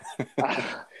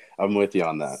 I'm with you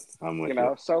on that. I'm with you. You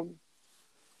know, so,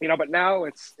 you know, but now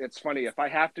it's funny. If I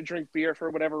have to drink beer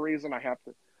for whatever reason, I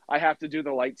have to do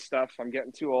the light stuff. I'm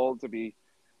getting too old to be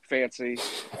fancy.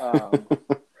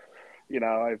 You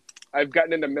know, I've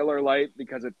gotten into Miller Lite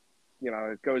because it, you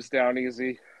know, it goes down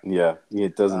easy. Yeah,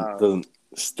 it doesn't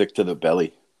stick to the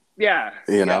belly. Yeah,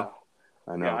 you know.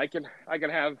 I know. Yeah, I can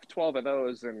have 12 of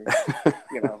those and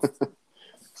you know,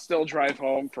 still drive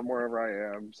home from wherever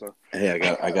I am. So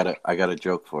hey, I got a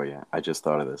joke for you. I just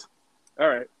thought of this. All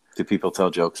right. Do people tell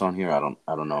jokes on here? I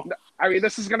don't know. I mean,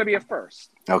 this is going to be a first.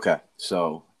 Okay,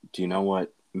 so do you know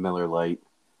what Miller Lite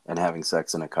and having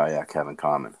sex in a kayak have in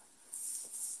common?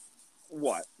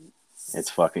 What? It's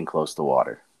fucking close to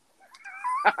water.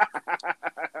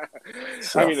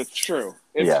 So, I mean, it's true.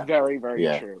 It's very, very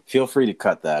true. Feel free to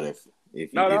cut that if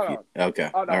no. Okay.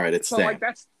 Oh, no. All right. It's so staying.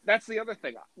 like that's the other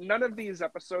thing. None of these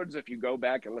episodes, if you go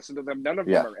back and listen to them, none of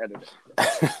them are edited.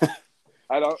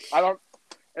 I don't.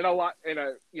 And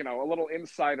a little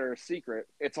insider secret.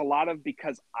 It's a lot of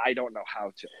because I don't know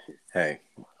how to. Hey,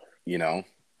 you know,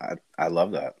 I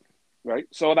love that. Right.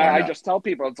 So that I just tell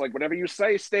people, it's like whatever you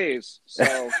say stays.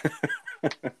 So,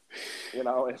 you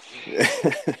know,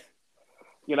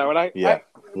 you know, and I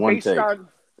one based take.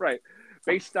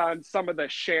 Based on some of the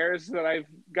shares that I've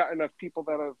gotten of people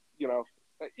that have, you know,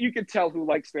 you can tell who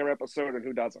likes their episode and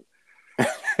who doesn't.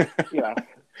 Yeah.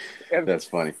 And that's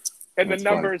funny. And the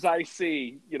numbers I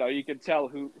see, you know, you can tell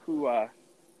who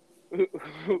likes the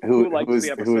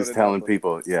episode. Who is telling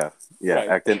people, right.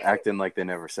 acting like they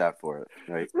never sat for it,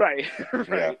 right? Right.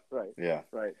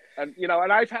 And you know,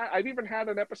 and I've even had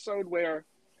an episode where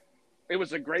it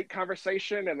was a great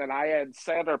conversation, and then I had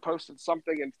said or posted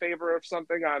something in favor of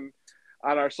something on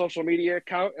our social media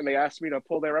account, and they asked me to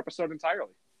pull their episode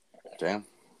entirely. Damn.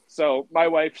 So my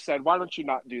wife said, "Why don't you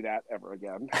not do that ever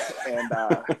again?" And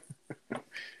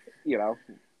you know.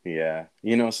 Yeah,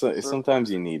 you know, so sometimes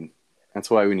you need That's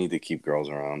why we need to keep girls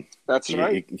around. That's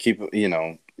right. You keep, you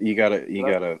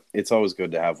gotta. It's always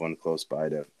good to have one close by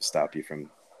to stop you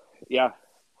from. Yeah.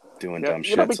 Doing dumb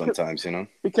shit sometimes,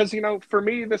 Because, for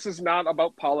me, this is not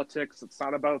about politics. It's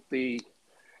not about the,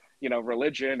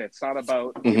 religion. It's not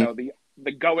about,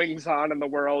 the goings on in the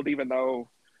world, even though,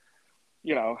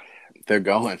 they're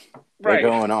going. Right. They're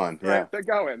going on. Yeah. Right, they're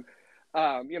going.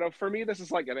 For me, this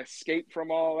is like an escape from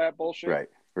all that bullshit.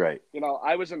 Right.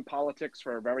 I was in politics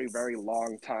for a very, very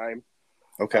long time.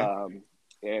 Okay.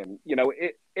 And,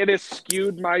 it has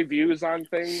skewed my views on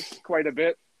things quite a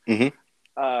bit. Mm-hmm.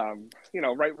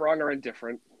 Right, wrong, or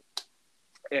indifferent.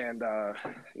 And,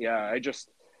 I just,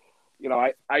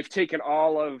 I've taken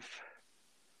all of,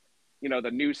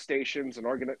 the news stations and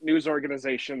news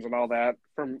organizations and all that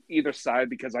from either side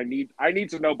because I need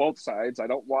to know both sides. I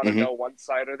don't want to know one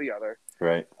side or the other.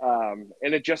 Right.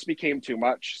 And it just became too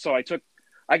much. So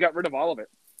I got rid of all of it.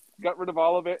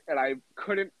 And I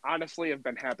couldn't honestly have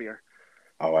been happier.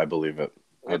 Oh, I believe it.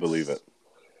 I believe it.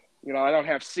 I don't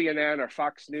have CNN or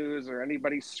Fox News or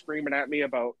anybody screaming at me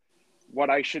about what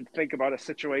I should think about a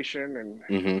situation.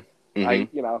 And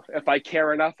if I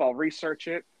care enough, I'll research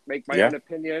it, make my own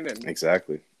opinion. And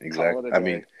exactly. I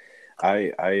mean,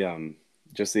 I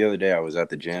just the other day I was at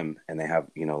the gym and they have,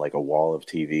 like a wall of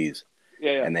TVs.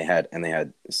 Yeah. And they had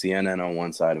CNN on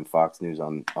one side and Fox News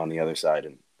on the other side.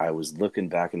 And I was looking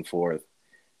back and forth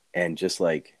and just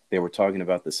like they were talking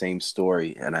about the same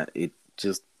story. And it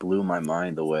just blew my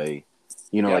mind the way,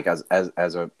 like as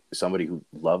somebody who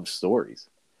loves stories,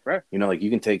 right? Like you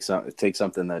can take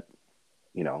something that,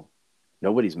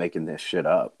 nobody's making this shit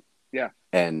up. Yeah.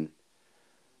 And,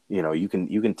 you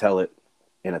can tell it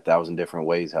in 1,000 different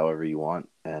ways, however you want.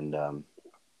 And,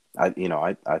 I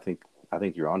think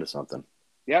you're onto something.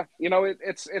 Yeah.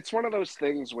 It's one of those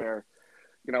things where,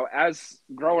 as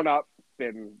growing up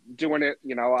and doing it,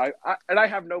 I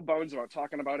have no bones about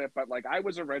talking about it, but like I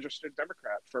was a registered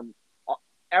Democrat from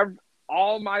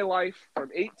all my life from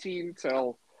 18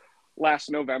 till last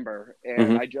November.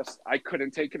 And I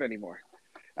couldn't take it anymore.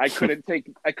 I couldn't take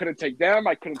them.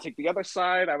 I couldn't take the other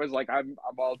side. I was like, I'm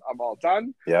all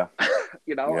done. Yeah.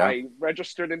 I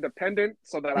registered independent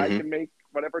so that I can make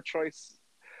whatever choice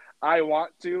I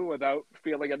want to without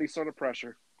feeling any sort of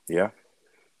pressure. Yeah.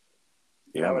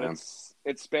 Yeah, man.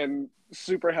 It's been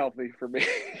super healthy for me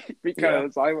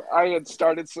because I had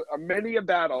started many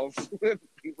battles with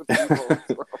people. So.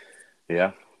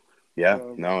 Yeah.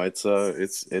 No, it's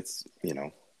it's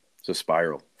a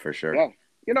spiral for sure. Yeah.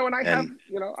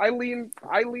 I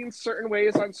lean certain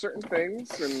ways on certain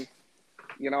things, and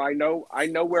I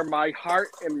know where my heart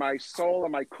and my soul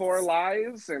and my core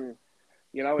lies, and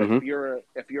if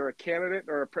you're a candidate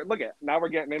or look at now we're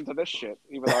getting into this shit,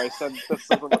 even though I said this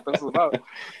isn't what this is about.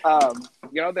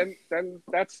 Then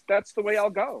that's the way I'll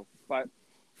go. But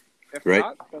if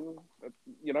not, then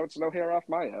it's no hair off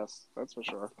my ass. That's for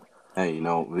sure. Hey,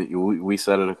 we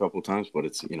said it a couple of times, but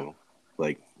it's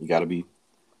like you got to be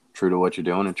true to what you're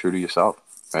doing and true to yourself,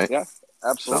 right? Yeah,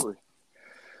 absolutely.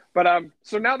 But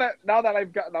so now that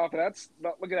I've gotten off of that,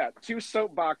 look at that, 2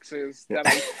 soapboxes that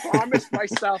I promised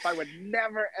myself I would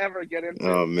never ever get into.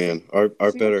 Oh man, our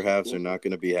better halves are not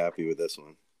going to be happy with this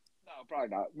one. No, probably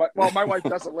not. But my wife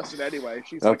doesn't listen anyway.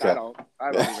 She's like, I don't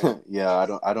even. Yeah,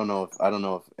 I don't know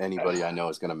if anybody I know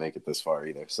is going to make it this far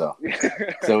either. So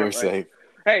we're right. safe.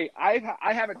 Hey, I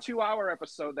have a 2-hour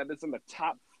episode that is in the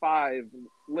top 5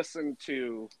 listened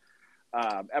to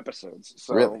episodes.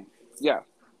 So really? Yeah.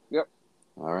 Yep.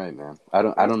 All right, man. I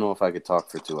don't know if I could talk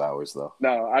for 2 hours though.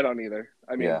 No, I don't either.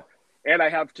 I mean, and I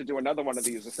have to do another one of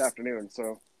these this afternoon,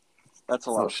 so that's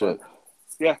a lot of fun. Shit.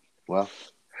 Yeah. Well,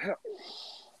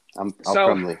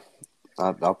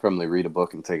 I'll probably read a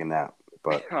book and take a nap,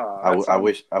 but I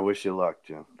wish you luck,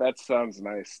 Jim. That sounds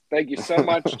nice. Thank you so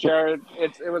much, Jared.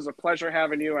 It was a pleasure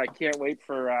having you. I can't wait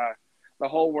for the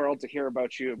whole world to hear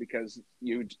about you because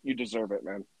you deserve it,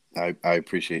 man. I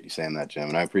appreciate you saying that, Jim,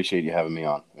 and I appreciate you having me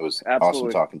on. It was Absolutely.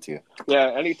 Awesome talking to you.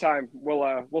 Yeah, anytime.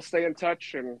 We'll stay in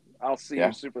touch, and I'll see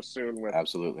you super soon with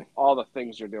absolutely all the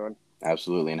things you're doing.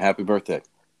 Absolutely, and happy birthday.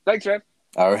 Thanks, man.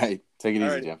 All right, take it all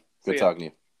easy, right. Jim. Good talking to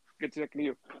you. Good talking to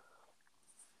you.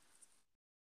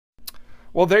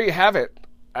 Well, there you have it.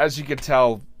 As you can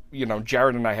tell,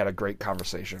 Jared and I had a great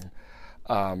conversation.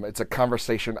 It's a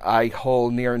conversation I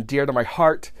hold near and dear to my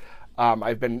heart.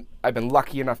 I've been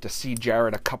lucky enough to see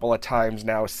Jared a couple of times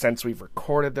now since we've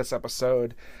recorded this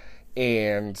episode,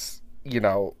 and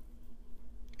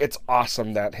it's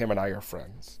awesome that him and I are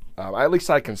friends. At least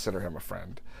I consider him a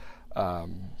friend.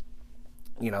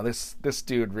 This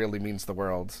dude really means the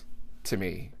world to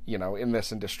me. In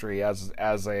this industry as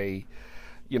a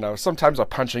sometimes a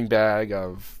punching bag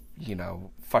of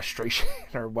frustration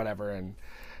or whatever. And,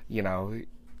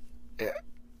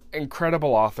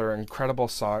 incredible author, incredible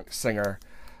singer.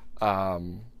 I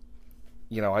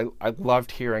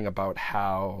loved hearing about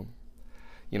how,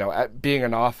 at being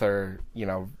an author,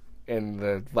 and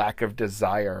the lack of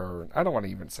desire, I don't want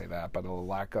to even say that, but a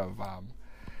lack of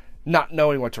not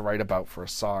knowing what to write about for a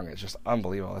song is just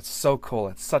unbelievable. It's so cool.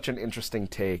 It's such an interesting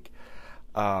take.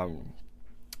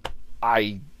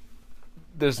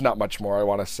 There's not much more I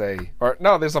want to say. Or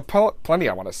no, there's plenty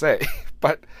I want to say,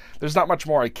 but there's not much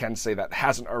more I can say that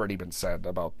hasn't already been said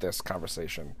about this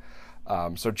conversation.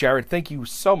 So Jared, thank you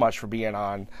so much for being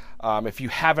on. If you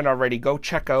haven't already, go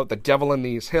check out The Devil in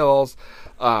These Hills,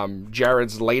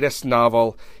 Jared's latest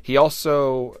novel. He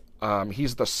also,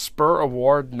 he's the Spur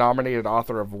Award nominated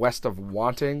author of West of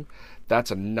Wanting. That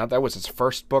was his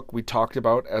first book we talked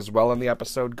about as well in the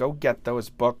episode. Go get those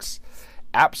books.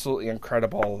 Absolutely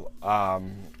incredible. A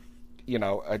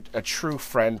true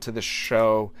friend to the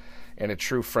show and a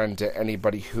true friend to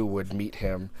anybody who would meet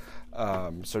him.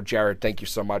 So Jared, thank you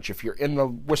so much. If you're in the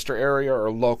Worcester area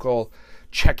or local,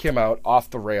 check him out. Off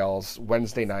the Rails,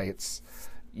 Wednesday nights.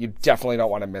 You definitely don't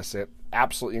want to miss it.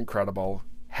 Absolutely incredible.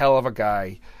 Hell of a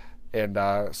guy. And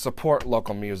support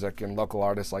local music and local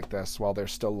artists like this while they're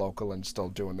still local and still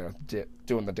doing the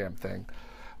damn thing.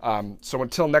 So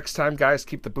until next time, guys,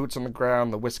 keep the boots on the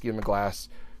ground, the whiskey in the glass.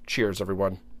 Cheers,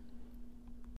 everyone.